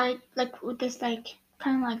fight, like with this like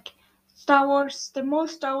kind of like Star Wars, the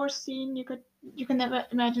most Star Wars scene you can never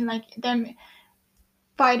imagine, like them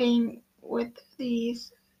fighting with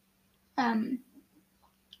these um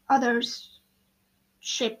others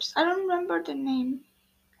ships. I don't remember the name.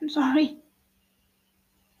 I'm sorry.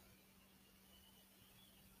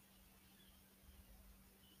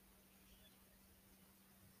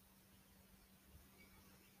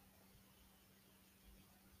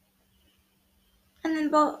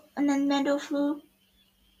 And then Mando flew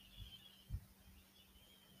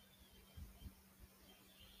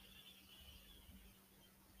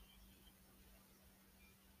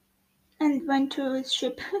and went to his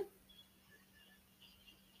ship,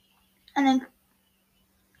 and then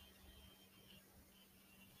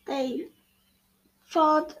they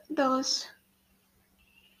fought those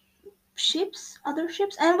ships, other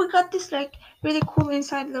ships, and we got this like really cool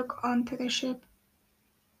inside look onto the ship.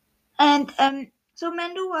 And so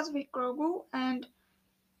Mando was with Grogu, and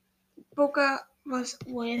Boca was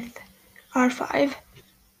with R5,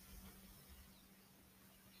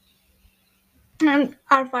 and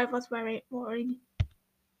R5 was very worried.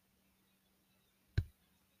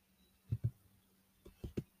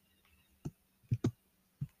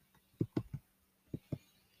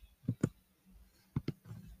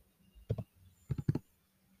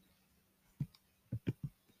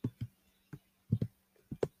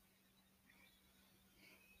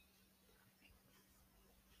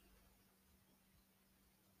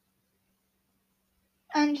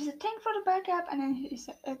 And she said, "Thank for the backup," and then he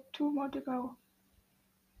said, "Two more to go."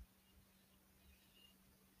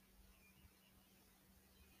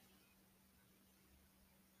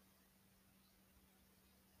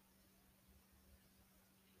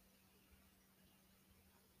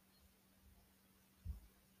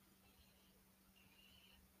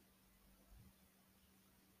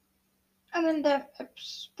 And then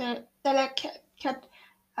the like kept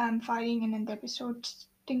fighting, and then the episode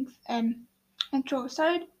things intro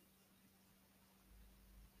started.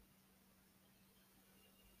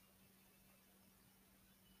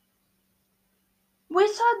 We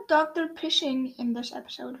saw Doctor Pishing in this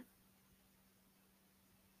episode.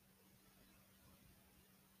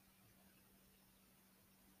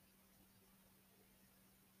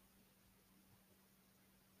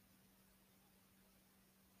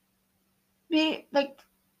 We like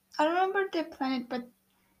I don't remember the planet, but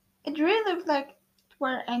it really looked like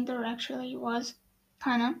where Endor actually was,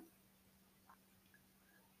 kinda.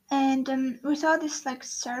 And we saw this like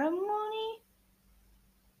ceremony,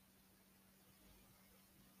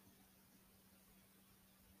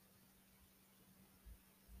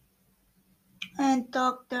 and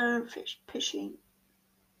Doctor Pishing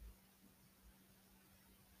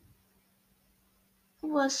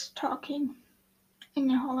was talking in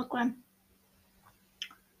a hologram.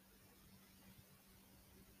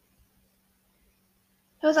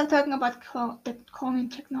 He was like talking about the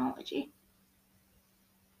cloning technology.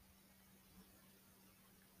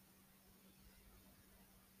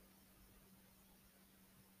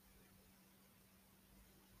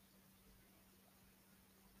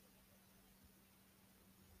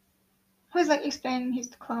 He was like explaining his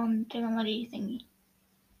clone technology thingy.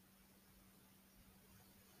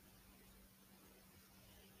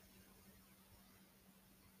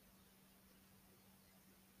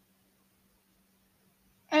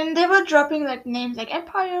 And they were dropping like names like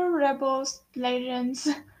Empire, Rebels, Legends.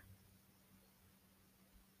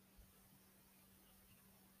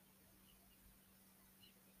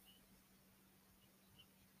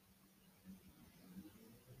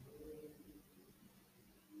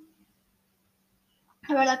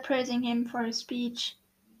 They were like praising him for his speech.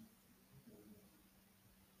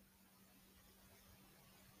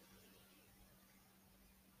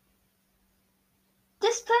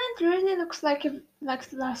 This planet really looks like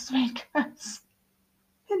Las Vegas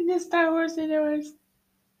in the Star Wars universe.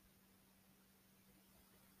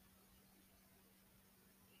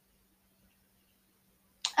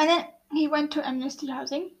 And then he went to Amnesty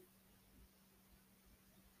Housing,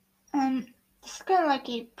 and this is kind of like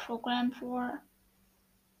a program for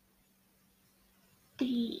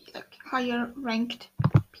the like higher ranked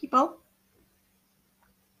people.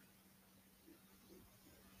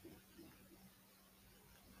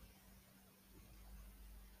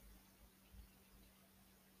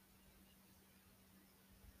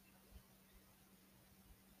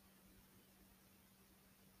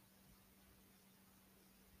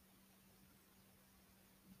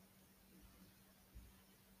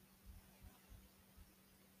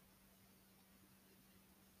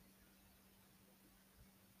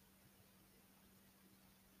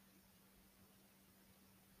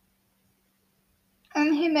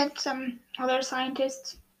 he met some other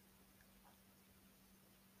scientists.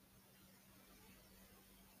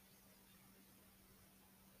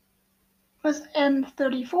 It was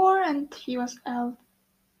M34 and he was L.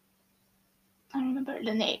 I don't remember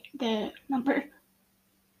the name, the number.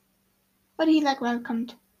 But he like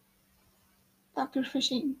welcomed Dr.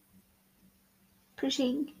 Fishing.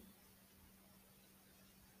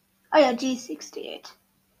 Oh yeah, G68.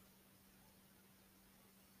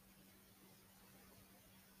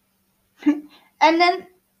 And then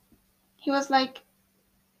he was like,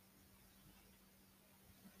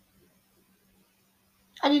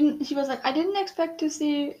 I didn't expect to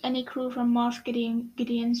see any crew from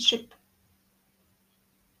Gideon's ship.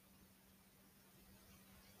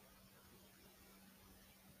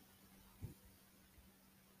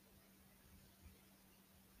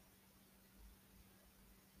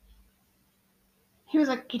 He was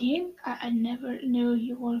like, Gideon? I never knew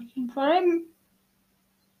you were working for him.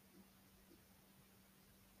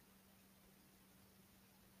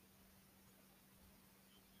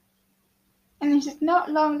 And he said,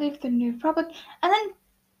 not long live the new republic. And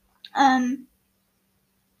then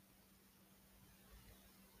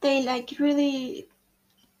they like really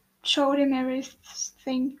showed him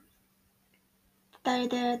everything,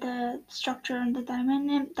 the structure and the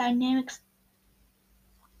dynamics.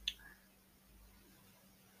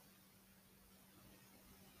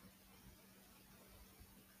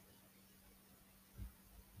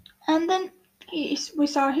 And then we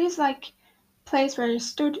saw his like place where he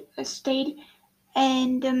stayed,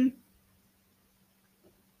 and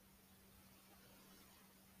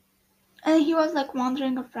he was like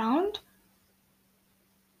wandering around.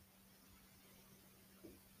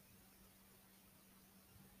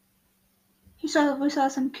 We saw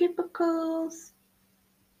some cubicles.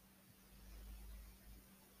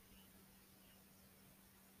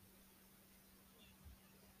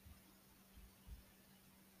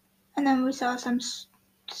 And then we saw some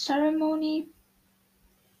ceremony.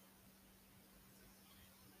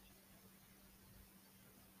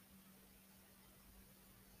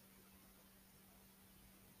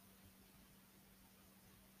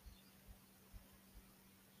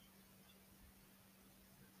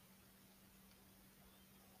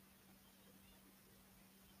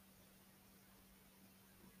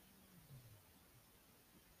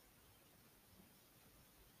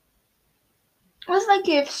 It was like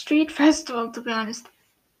a street festival, to be honest.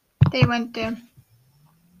 They went there.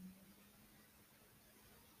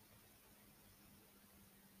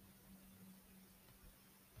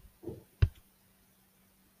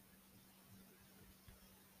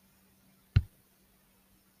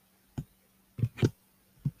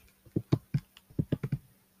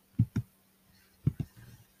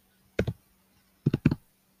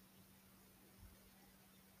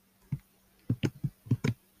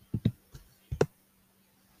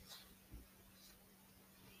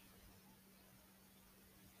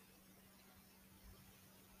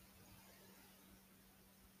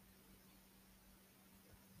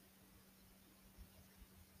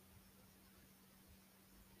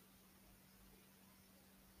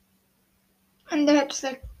 And they had to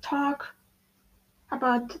like talk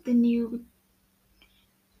about the new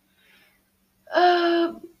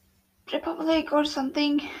uh republic or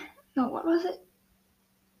something. No, what was it?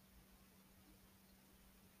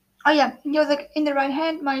 Oh yeah, he was like, in the right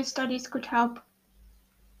hand, my studies could help.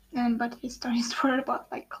 But his studies were about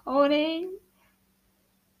like cloning.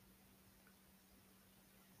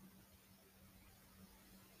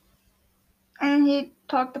 And he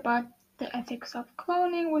talked about the ethics of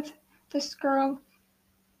cloning with this girl,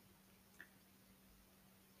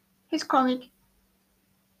 his colleague.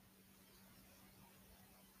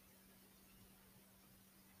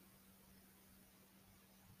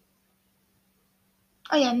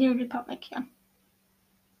 Oh yeah, New Republic, yeah.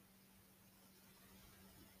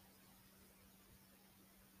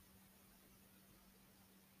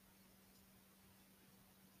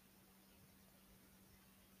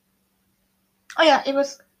 Oh yeah, it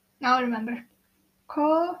was, now I remember.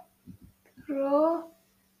 Corosol.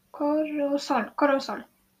 Corosol.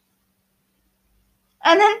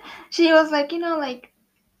 And then she was like, like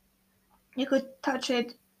you could touch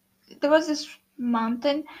it. There was this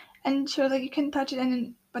mountain, and she was like, you can touch it, and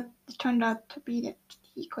then, but it turned out to be that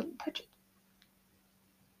he couldn't touch it.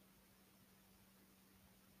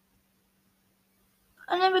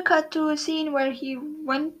 And then we cut to a scene where he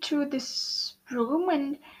went to this room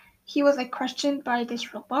and he was like questioned by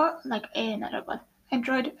this robot, like not robot, a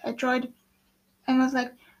droid, and was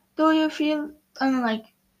like, "Do you feel like,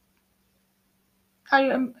 are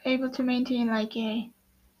you able to maintain like a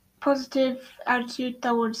positive attitude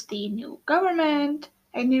towards the new government?"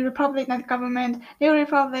 a new republic, not government, new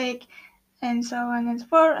republic, and so on and so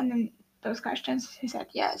forth. And then those questions, he said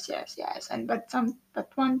yes, yes, yes. And but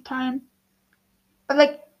one time, but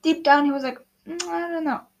like deep down, he was like, I don't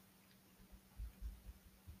know.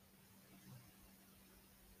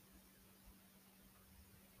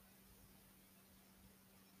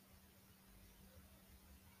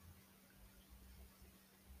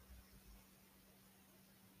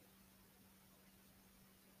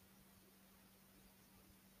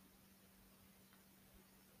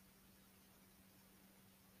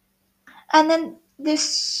 And then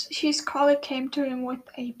this his colleague came to him with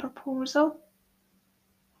a proposal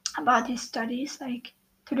about his studies, like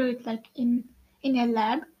to do it like in a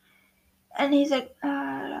lab. And he's like,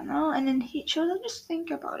 I don't know. And then she was like, just think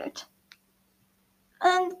about it.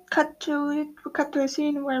 And we cut to a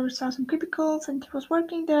scene where we saw some cubicles and he was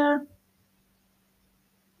working there.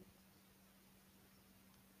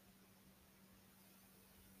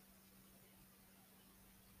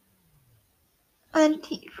 And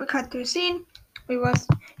we cut to a scene. He was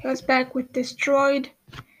back with this droid.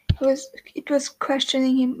 It was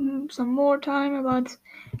questioning him some more time about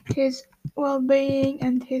his well-being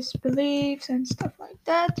and his beliefs and stuff like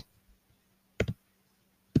that.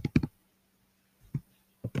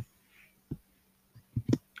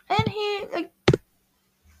 And he like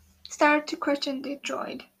started to question the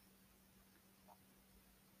droid.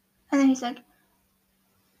 And then he's like,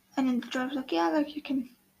 and then the droid was like, yeah, like you can.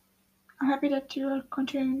 I'm happy that you are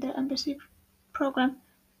continuing the embassy program,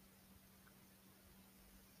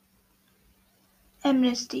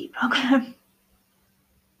 amnesty program.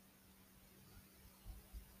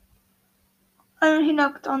 And he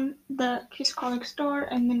knocked on his colleague's door,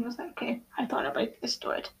 and then was like, okay, I thought about it, let's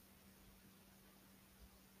do it.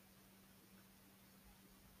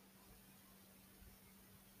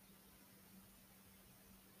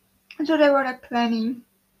 And so they were like planning,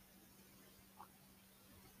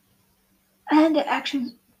 and the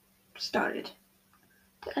action started.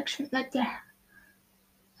 The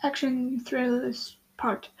action thrillers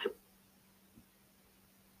part.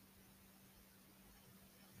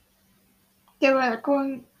 They were like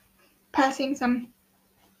going, passing some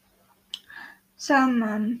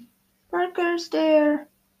workers there,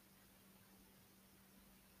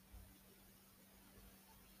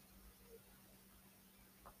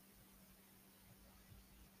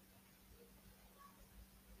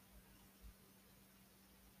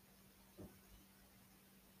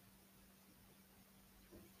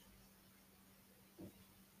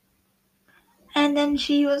 and then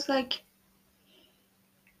she was like,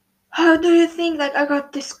 how do you think like I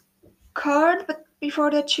got this card? But before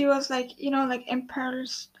that she was like, you know, like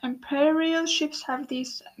imperial ships have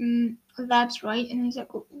these labs, right? And he's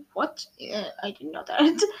like, what? I didn't know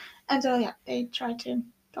that. And so yeah, they tried to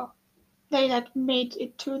talk. They like made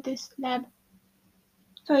it to this lab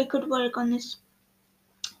so he could work on his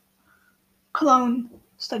clone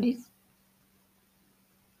studies.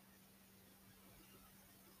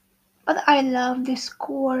 But I love the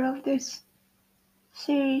score of this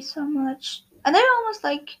series so much. And they almost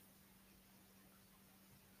like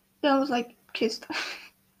kissed.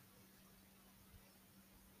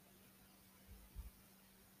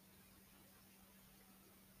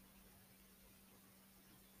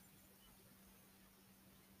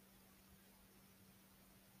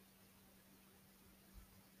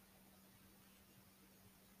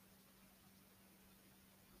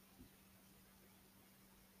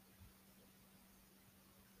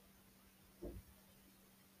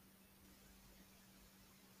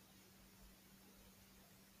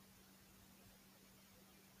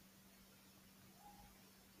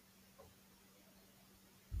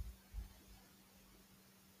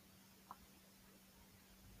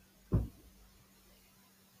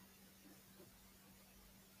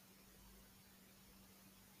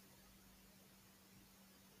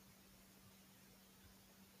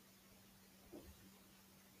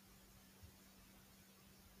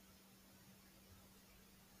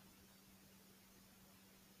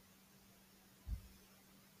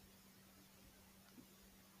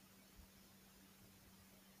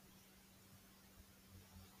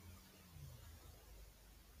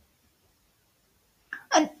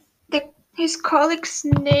 And his colleague's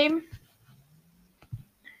name.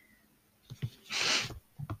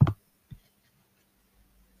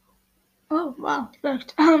 Oh wow, it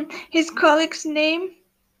worked. His colleague's name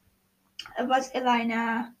was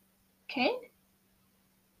Elena Kane.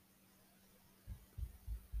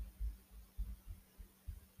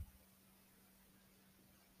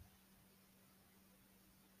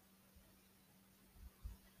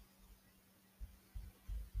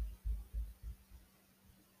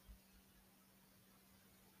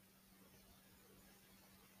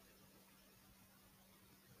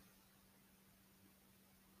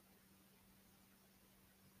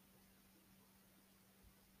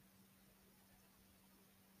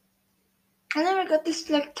 And then we got this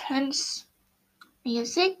like tense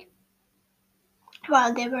music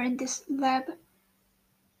while they were in this lab.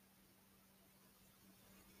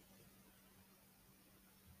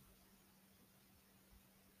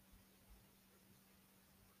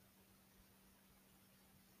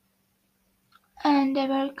 And they were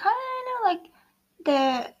kind of like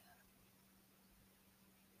the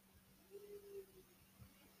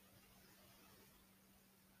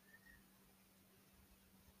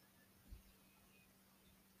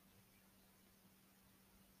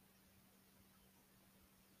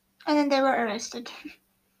and then they were arrested.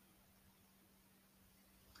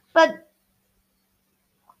 but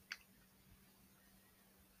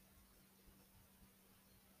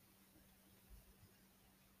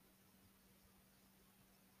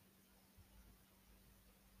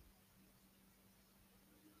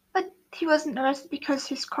but he wasn't arrested because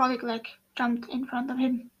his colleague like jumped in front of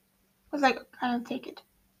him. Was like, I'll take it.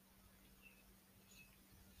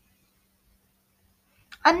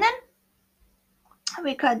 And then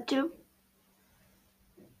we cut to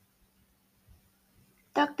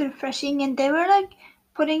Dr. Freshing, and they were like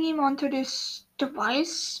putting him onto this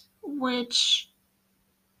device, which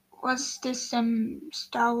was this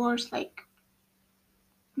Star Wars like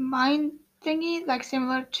mind thingy, like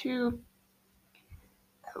similar to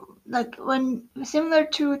the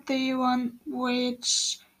one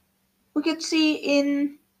which we could see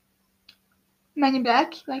in Men in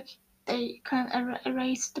Black, like they kind of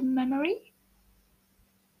erase the memory.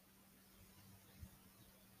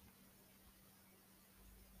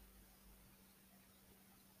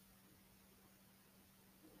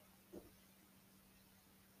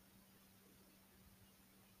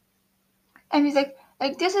 And he's like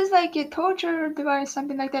this is like a torture device,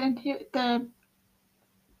 something like that. And the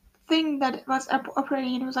thing that was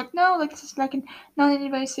operating it was like, no, like this is like a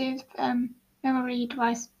non-invasive memory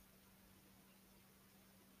device.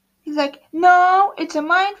 He's like, no, it's a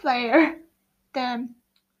mind flayer. The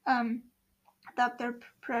um, Dr.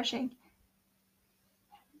 Pershing.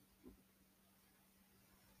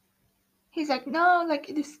 He's like, no,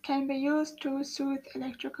 like this can be used to soothe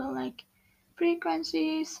electrical like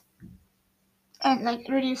frequencies and like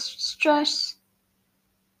reduce stress.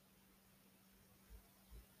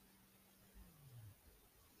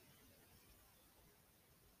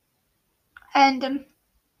 And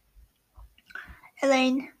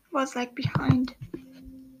Elaine was like behind.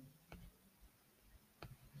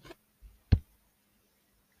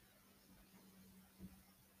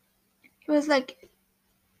 It was like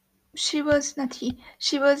she was not he.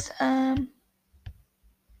 She was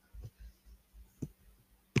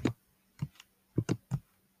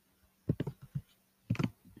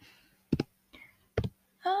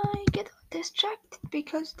I get distracted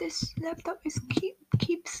because this laptop is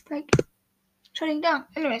keeps like shutting down.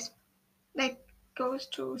 Anyways, like goes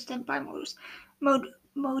to standby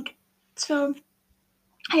mode. So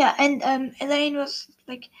yeah, and Elaine was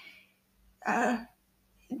like uh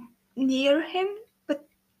near him, but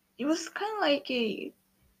it was kind of like a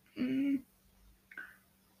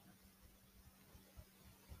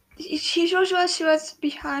she was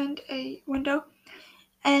behind a window,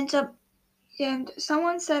 and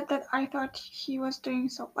someone said that I thought he was doing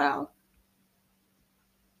so well.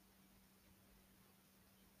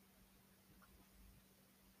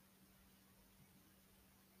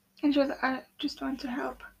 And she was like, I just want to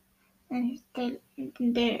help. And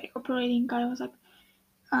the operating guy was like,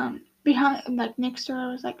 behind, like next to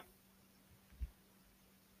her, was like,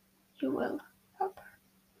 you will help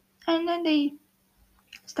her. And then they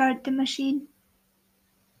start the machine.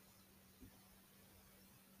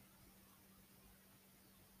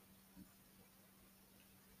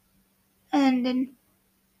 And then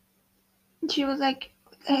she was like,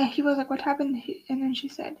 he was like, what happened? And then she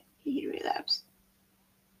said, he relapsed.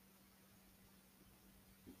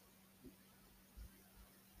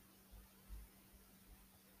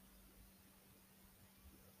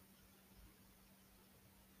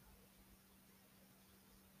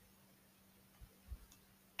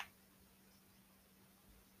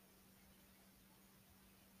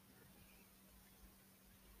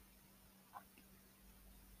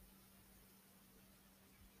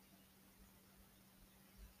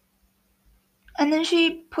 And then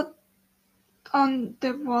she put on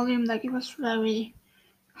the volume like it was very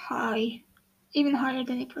high, even higher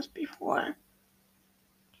than it was before.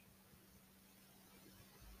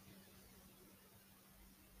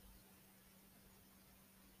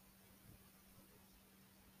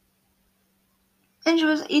 And she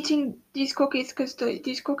was eating these cookies because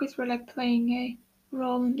these cookies were like playing a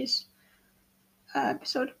role in this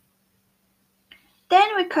episode.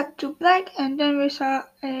 Then we cut to black, and then we saw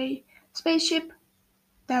a spaceship.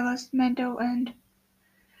 That was Mando and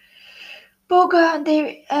Boga.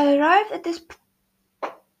 They arrived at this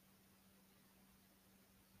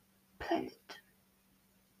planet.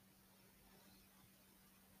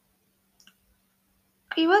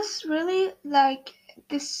 It was really like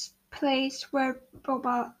this place where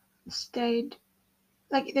Boba stayed,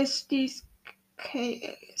 like these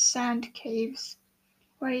sand caves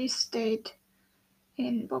where he stayed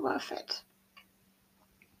in Boba Fett.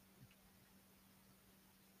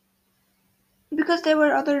 Because there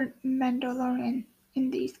were other Mandalorian in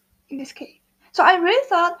this cave. So I really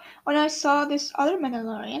thought when I saw this other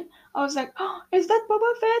Mandalorian, I was like, "Oh, is that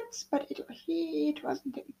Boba Fett?" But it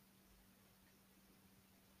wasn't him.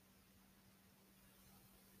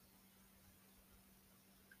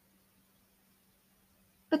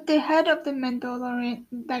 But the head of the Mandalorian,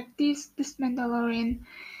 like this Mandalorian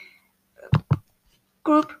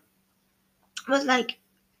group, was like,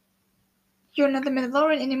 "You're not the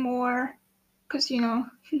Mandalorian anymore, because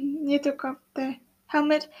you took off the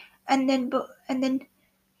helmet." And then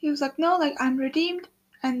he was like, "No, like I'm redeemed."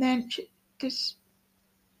 And then this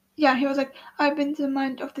Yeah, he was like, I've been to the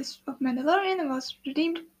mind of Mandalorian and was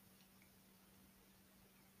redeemed.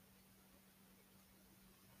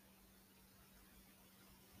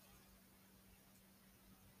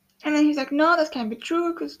 And then he's like, no, that can't be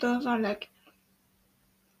true because those are like,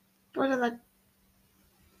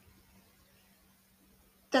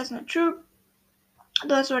 that's not true.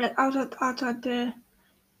 Those were like outside the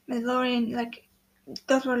Mandalorian, like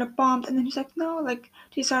those were like bombed. And then he's like, no, like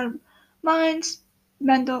these are mines.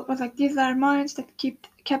 Mando was like, these are mines that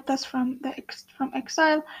kept us from from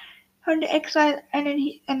exile, from the exile.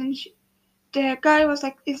 The guy was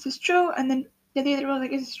like, is this true? And then the leader was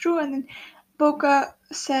like, is this true? And then Boca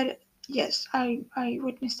said, yes, I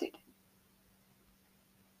witnessed it.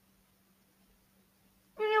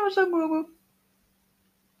 And it was so Grogu.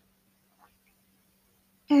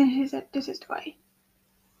 And he said, this is the way.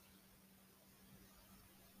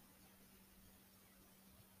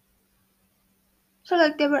 So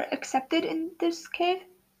like they were accepted in this cave.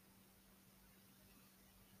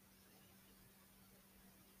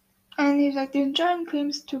 And he's like, the giant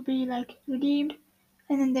claims to be like redeemed.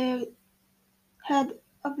 And then the head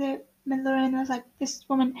of the Mandalorian was like, this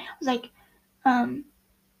woman was like,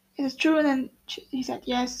 is it true? And then he said,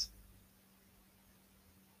 yes.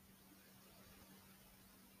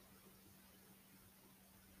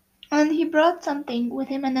 And he brought something with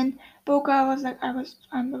him. And then Boca was like,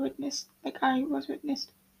 I'm a witness. Like I was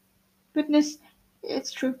witnessed. Witness,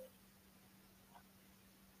 it's true.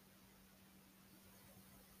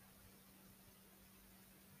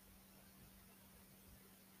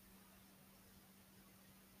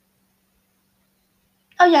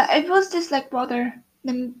 Oh yeah, it was this like water.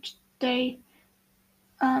 Then they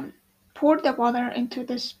um, poured the water into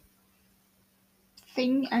this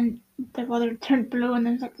thing, and the water turned blue. And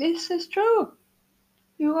I was like, "This is true.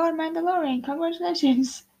 You are Mandalorian.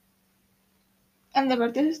 Congratulations!" And they were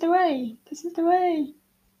like, "This is the way. This is the way."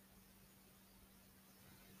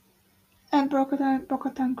 And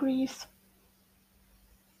Bo-Katan agrees.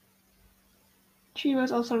 She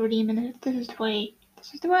was also redeemed, and this is the way.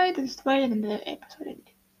 This is the way. This is the way. And then the episode ended.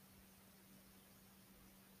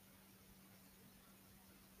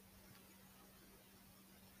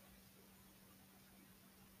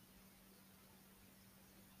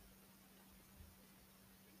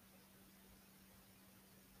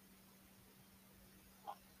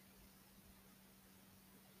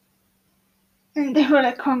 And they were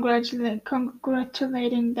like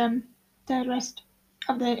congratulating them, the rest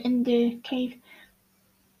of the in the cave.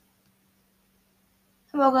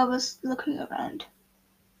 Boga was looking around.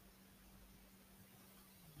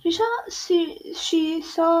 She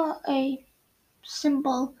saw a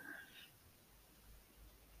symbol,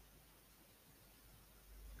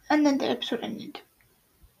 and then the episode ended.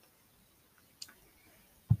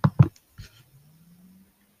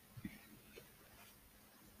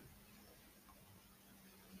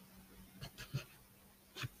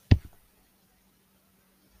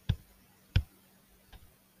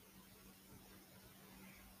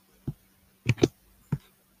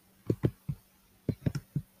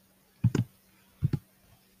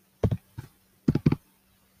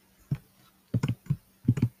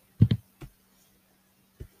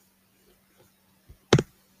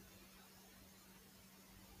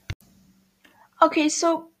 Okay,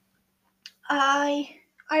 so I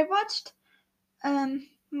watched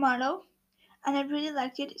Marlowe, and I really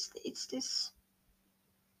liked it. It's this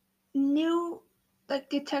new like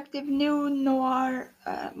detective new noir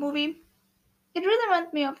movie. It really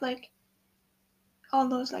reminded me of like all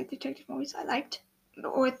those like detective movies I liked.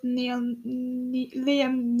 with Liam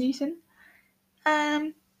Neeson.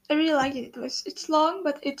 I really liked it. It's long,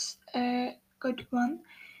 but it's a good one.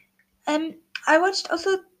 Um, I watched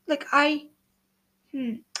also like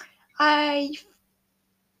hmm, I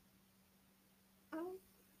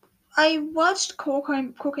I watched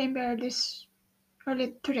Cocaine Bear this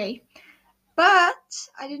early today, but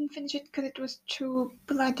I didn't finish it because it was too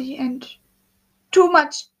bloody and too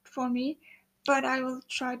much for me. But I will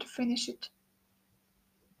try to finish it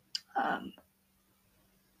um,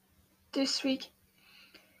 this week.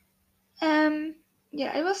 Um,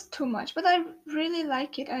 yeah, it was too much, but I really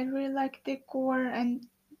like it. I really like the gore and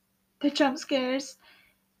the jump scares.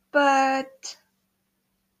 But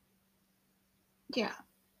yeah,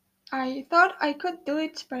 I thought I could do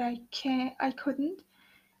it, but I couldn't.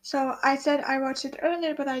 So I said I watched it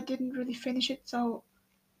earlier, but I didn't really finish it. So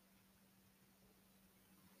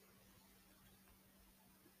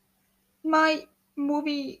my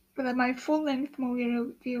my full length movie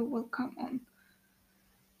review will come on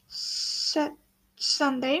set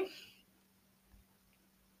Sunday.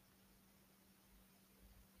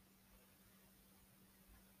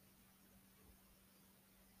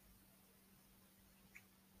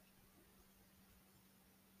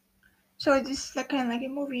 So this is like kind of like a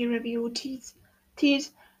movie review tease.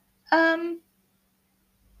 Um,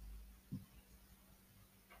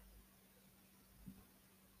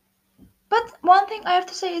 but one thing I have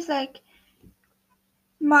to say is like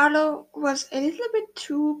Marlo was a little bit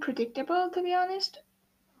too predictable, to be honest.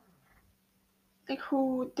 Like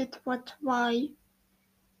who did what, why.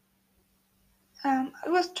 It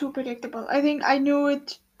was too predictable. I think I knew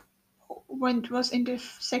it when it was in the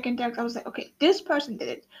second act. I was like, okay, this person did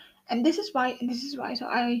it, and this is why, and this is why. So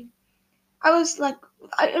I was like,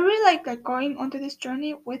 I really like going onto this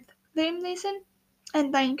journey with Liam Neeson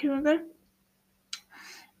and Diane Kruger.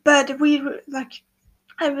 But like,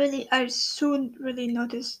 I soon really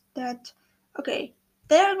noticed that, okay,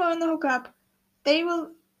 they are going to hook up. They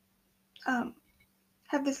will um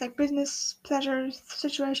have this like business pleasure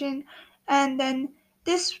situation, and then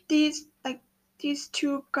these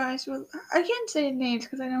two guys will, I can't say names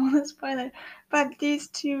because I don't want to spoil it, but these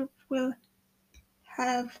two will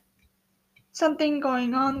have something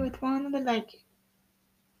going on with one another, like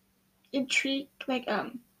intrigue, like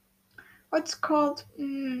what's called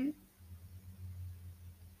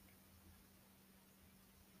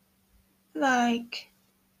like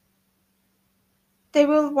they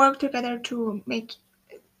will work together to make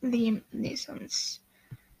Liam Neeson's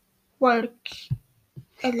work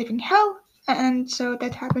a living hell, and so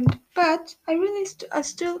that happened. But I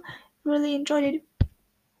still really enjoyed it,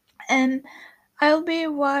 and I'll be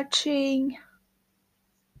watching.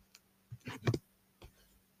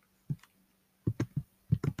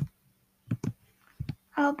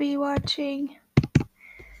 I'll be watching.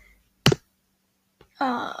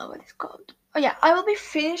 What is it called? Oh yeah, I will be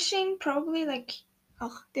finishing probably like.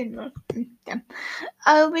 Oh, didn't work. Damn.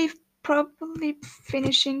 I'll be probably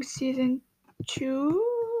finishing season 2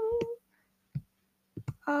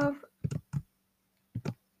 of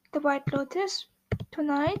The White Lotus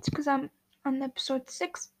tonight because I'm on episode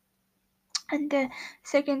 6, and the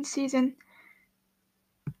second season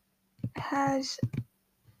has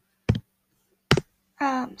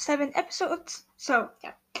 7 episodes. So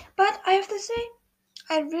yeah, but I have to say,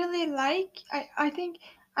 I really like. I think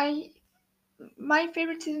I my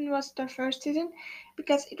favorite season was the first season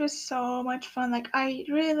because it was so much fun. Like I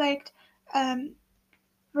really liked um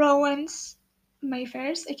Rowan's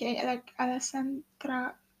Mayfair's, aka like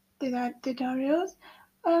Alessandra Daddario's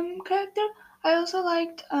character. I also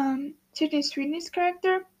liked Sydney Sweeney's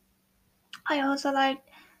character. I also liked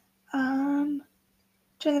um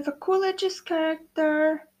Jennifer Coolidge's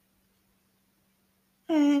character,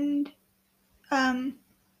 and um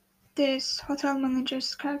this hotel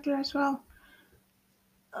manager's character as well.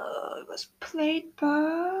 It was played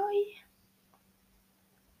by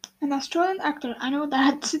an Australian actor. I know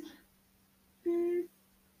that. Mm,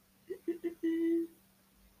 mm.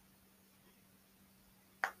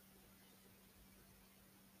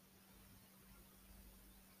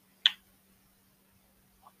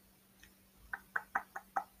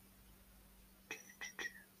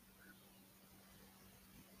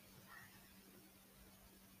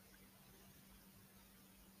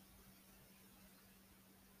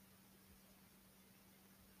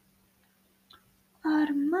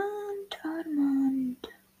 Armand.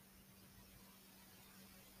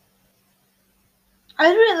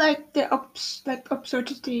 I really like the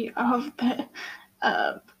absurdity of the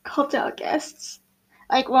hotel guests.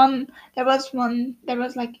 Like there was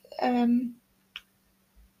like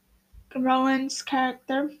Rowan's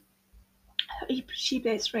character. She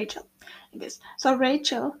plays Rachel in this. So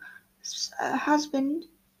Rachel's husband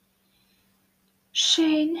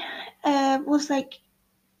Shane was like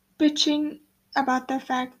bitching about the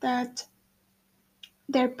fact that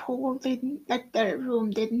their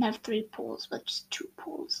room didn't have 3 pools, but just 2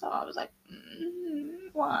 pools. So I was like,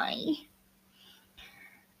 why?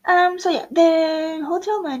 So yeah, the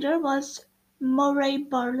hotel manager was Murray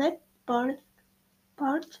Bartlett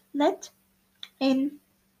in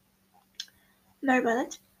Murray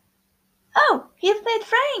Bartlett. Oh, he played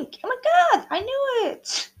Frank. Oh my god, I knew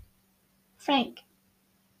it. Frank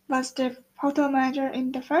was the hotel manager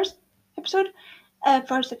in the episode,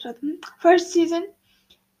 first season,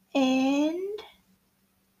 and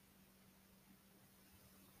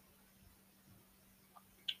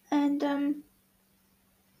and um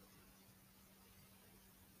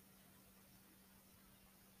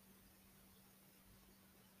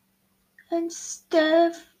and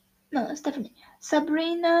Stephanie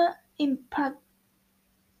Sabrina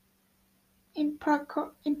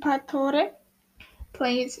Impatore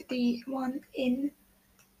plays the one in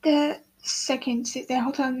the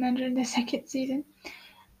hotel manager in the second season.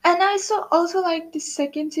 And I saw also like the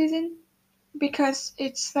second season because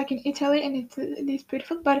it's like in Italy and it's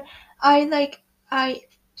beautiful. But I like I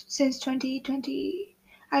since 2020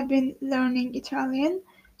 I've been learning Italian,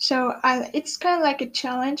 so it's kind of like a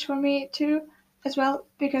challenge for me too as well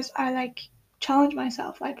because I like challenge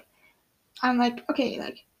myself. Like I'm like okay,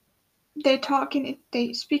 like they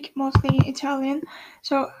speak mostly Italian,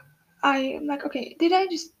 so I'm like okay, did I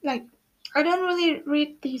just like I don't really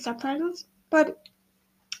read the subtitles, but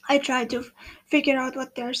I try to figure out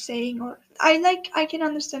what they're saying, or I can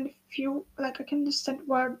understand a few, like I can understand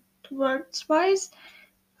words wise,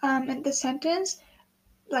 in the sentence,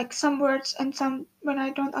 like some words and some when I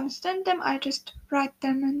don't understand them, I just write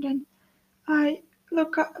them and then I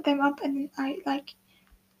them up and then I like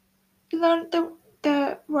learn the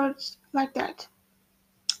words like that.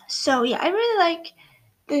 So yeah, I really like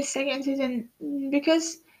the second season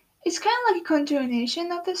because it's kind of like a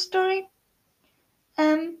continuation of the story.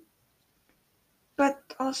 Um, but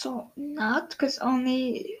also not because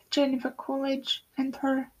only Jennifer Coolidge and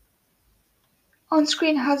her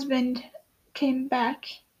on-screen husband came back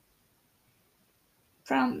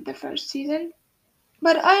from the first season.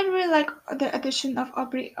 But I really like the addition of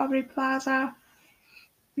Aubrey Plaza,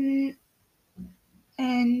 mm,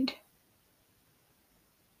 and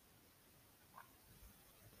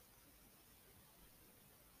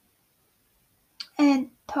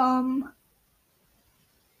Tom.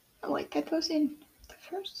 Oh, wait, that was in the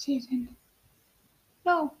first season.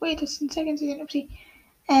 No, wait, it's in the second season. Oopsie.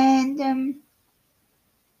 And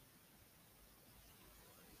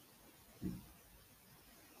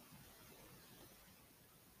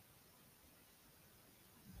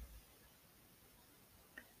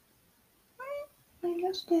I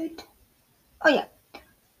lost it. Oh yeah,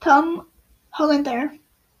 Tom Hollander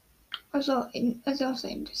is also in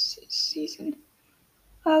this season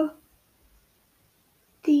of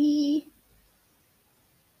the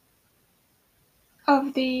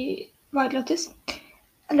White Lotus,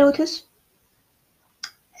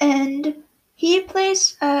 and he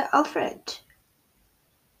plays Alfred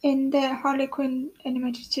in the Harley Quinn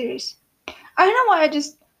animated series. I don't know why I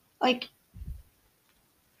just like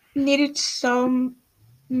needed so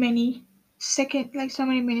many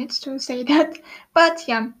minutes to say that, but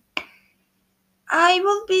yeah, I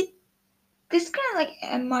will be. This kind of like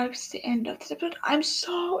marks the end of this episode. I'm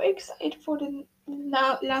so excited for the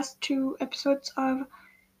last 2 episodes of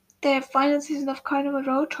the final season of Carnival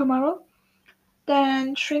Row tomorrow.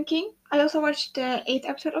 Then Shrinking. I also watched the 8th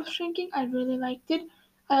episode of Shrinking. I really liked it.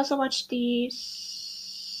 I also watched the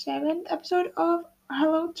 7th episode of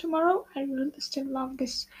Hello Tomorrow. I really still love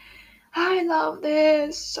this. I love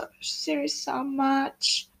this series so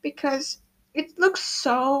much because it looks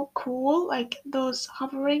so cool. Like those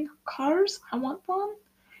hovering cars. I want one.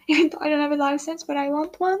 Even though I don't have a license, but I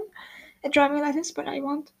want one. A driving license, but I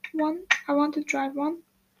want one. I want to drive one.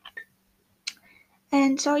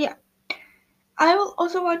 And so yeah, I will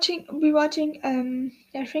also be watching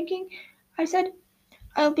Shrinking. I said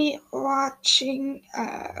I'll be watching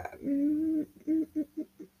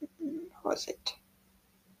what was it?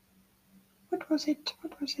 What was it?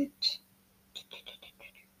 What was it?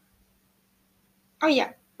 Oh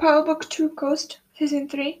yeah, Power Book 2 Ghost Season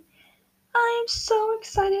 3. I'm so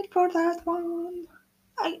excited for that one.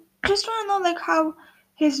 I just wanna know like how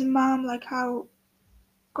his mom, like how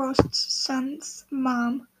Ghost's son's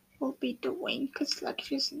mom will be doing, cause like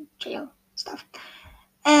she's in jail stuff.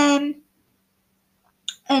 Um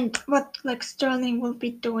and what like Sterling will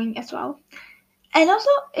be doing as well. And also,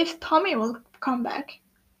 if Tommy will come back,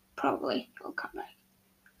 probably he'll come back.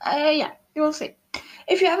 Yeah, you will see.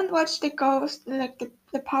 If you haven't watched the Ghost, like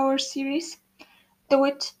the Power series, do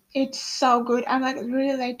it. It's so good. I'm like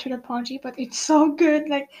really late to the party, but it's so good.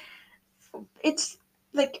 Like it's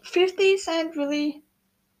like 50 Cent really.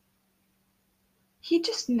 He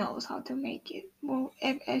just knows how to make it more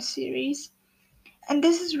a series, and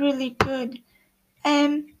this is really good.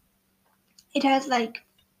 And it has like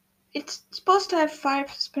it's supposed to have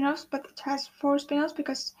 5 spin-offs, but it has 4 spin-offs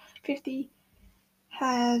because 50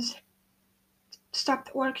 has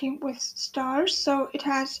stopped working with stars. So it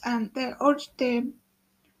has the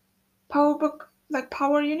Power Book, like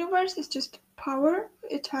Power Universe, is just Power.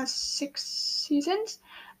 It has 6 seasons.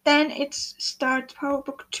 Then it starts Power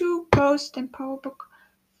Book 2, Ghost, and Power Book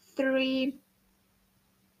 3,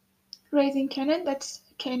 Raising Kanan. That's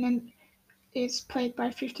Kanan is played by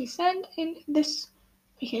 50 Cent in this,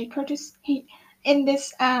 okay, Curtis, in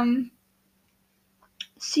this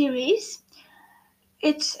series.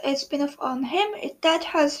 It's a spin-off on him. That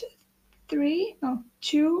has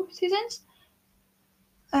 2 seasons.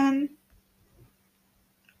 Um,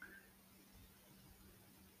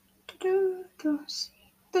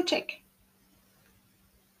 to check.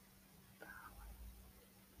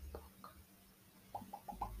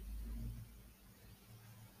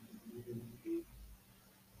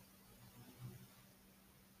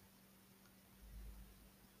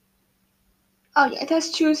 Oh yeah, it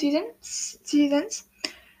has 2 seasons.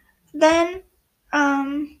 Then,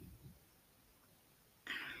 um,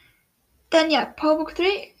 yeah, Power Book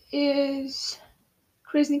 3 is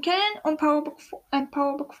Crazy Canyon. On Power Book 4, and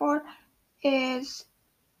Power Book 4 is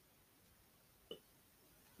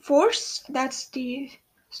Force. That's the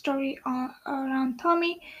story around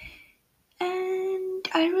Tommy, and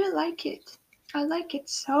I really like it. I like it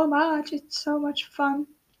so much. It's so much fun.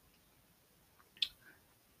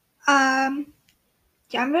 Um,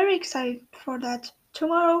 yeah, I'm very excited for that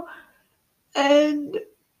tomorrow. And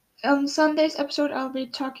on Sunday's episode, I'll be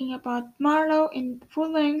talking about Marlowe in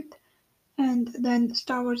full length, and then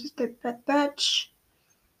Star Wars: The Bad Batch.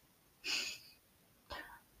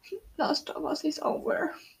 Last of Us is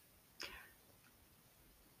over.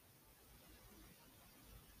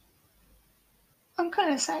 I'm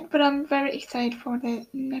kind of sad, but I'm very excited for the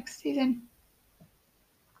next season.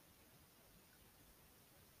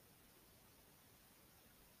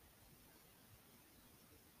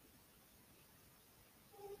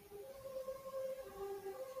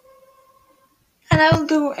 And I will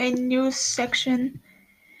do a news section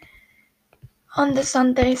on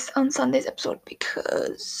Sunday's episode,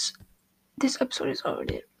 because this episode is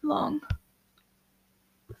already long.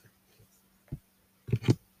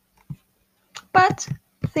 But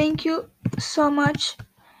thank you so much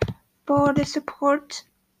for the support.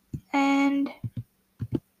 And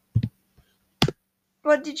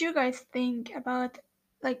what did you guys think about,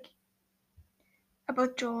 like,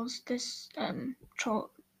 about Joel's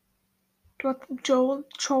what Joel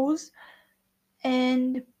chose?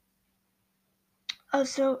 And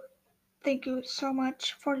also, thank you so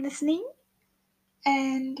much for listening.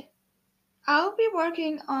 And I'll be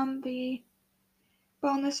working on the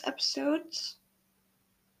bonus episodes.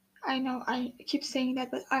 I know I keep saying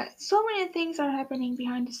that, but so many things are happening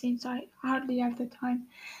behind the scenes, so I hardly have the time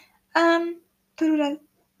to do that.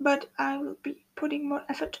 But I will be putting more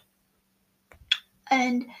effort.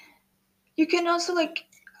 And you can also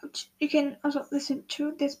listen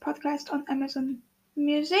to this podcast on Amazon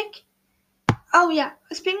Music. Oh yeah,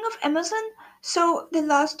 speaking of Amazon, so The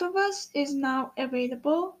Last of Us is now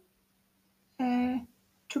available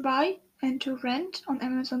to buy and to rent on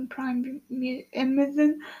Amazon Prime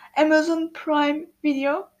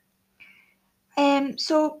Video.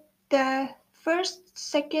 So the first,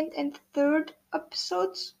 second, and third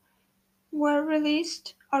episodes were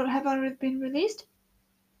released or have already been released,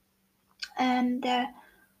 and the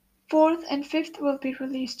fourth and fifth will be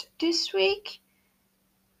released this week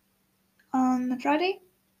on Friday.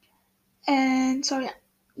 And so yeah,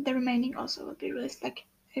 the remaining also will be released like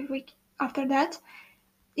a week after that.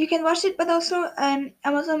 You can watch it, but also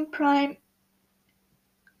Amazon Prime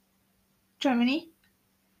Germany.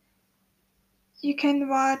 You can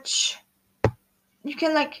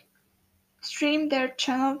stream their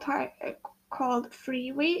channel called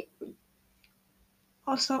Freeway,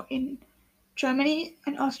 also in Germany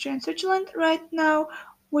and Austria and Switzerland right now,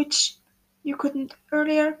 which you couldn't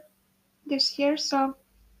earlier this year. So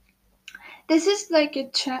this is like a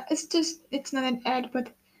chat. It's not an ad,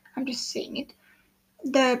 but I'm just saying it.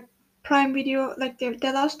 The Prime Video, like the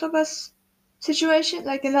Last of Us situation,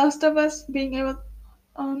 like the Last of Us being able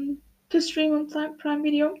to stream on Prime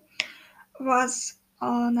Video, was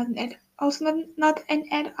not an ad. Also not an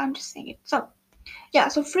ad. I'm just saying it. So yeah.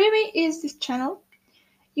 So Freeway is this channel.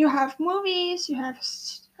 You have movies. You have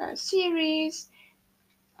series,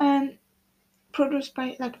 and produced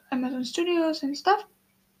by like Amazon Studios and stuff.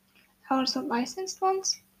 Also licensed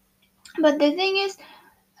ones. But the thing is,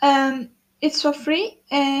 it's for free,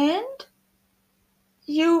 and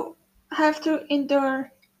you have to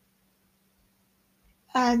endure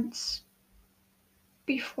ads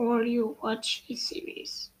before you watch a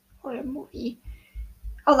series or a movie,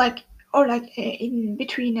 or like in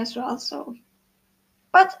between as well. So,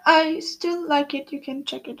 but I still like it. You can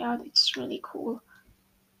check it out. It's really cool.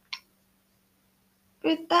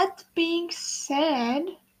 With that being said,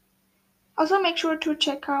 also make sure to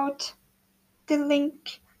check out the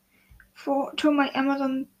link for to my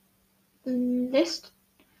Amazon list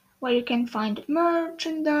where you can find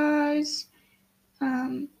merchandise,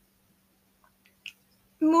 um,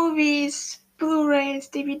 movies, Blu-rays,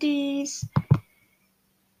 DVDs,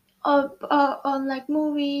 on like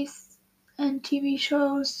movies and TV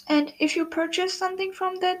shows. And if you purchase something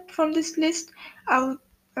from this list, I'll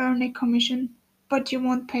earn a commission, but you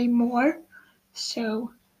won't pay more.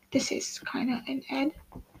 So this is kind of an ad.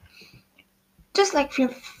 Just like feel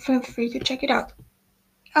free to check it out.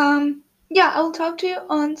 Yeah, I'll talk to you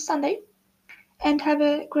on Sunday. And have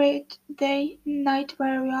a great day, night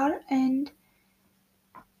where we are, and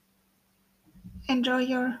enjoy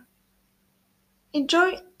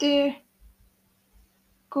the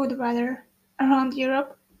good weather around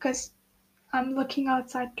Europe, because I'm looking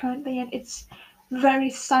outside currently and it's very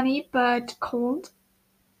sunny but cold.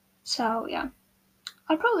 So yeah,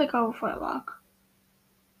 I'll probably go for a walk.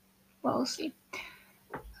 We'll see.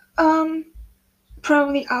 Um,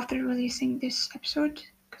 Probably after releasing this episode,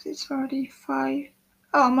 because it's already 5.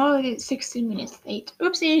 Oh, I'm already 16 minutes late.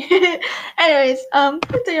 Oopsie. Anyways,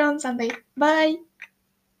 see you on Sunday. Bye.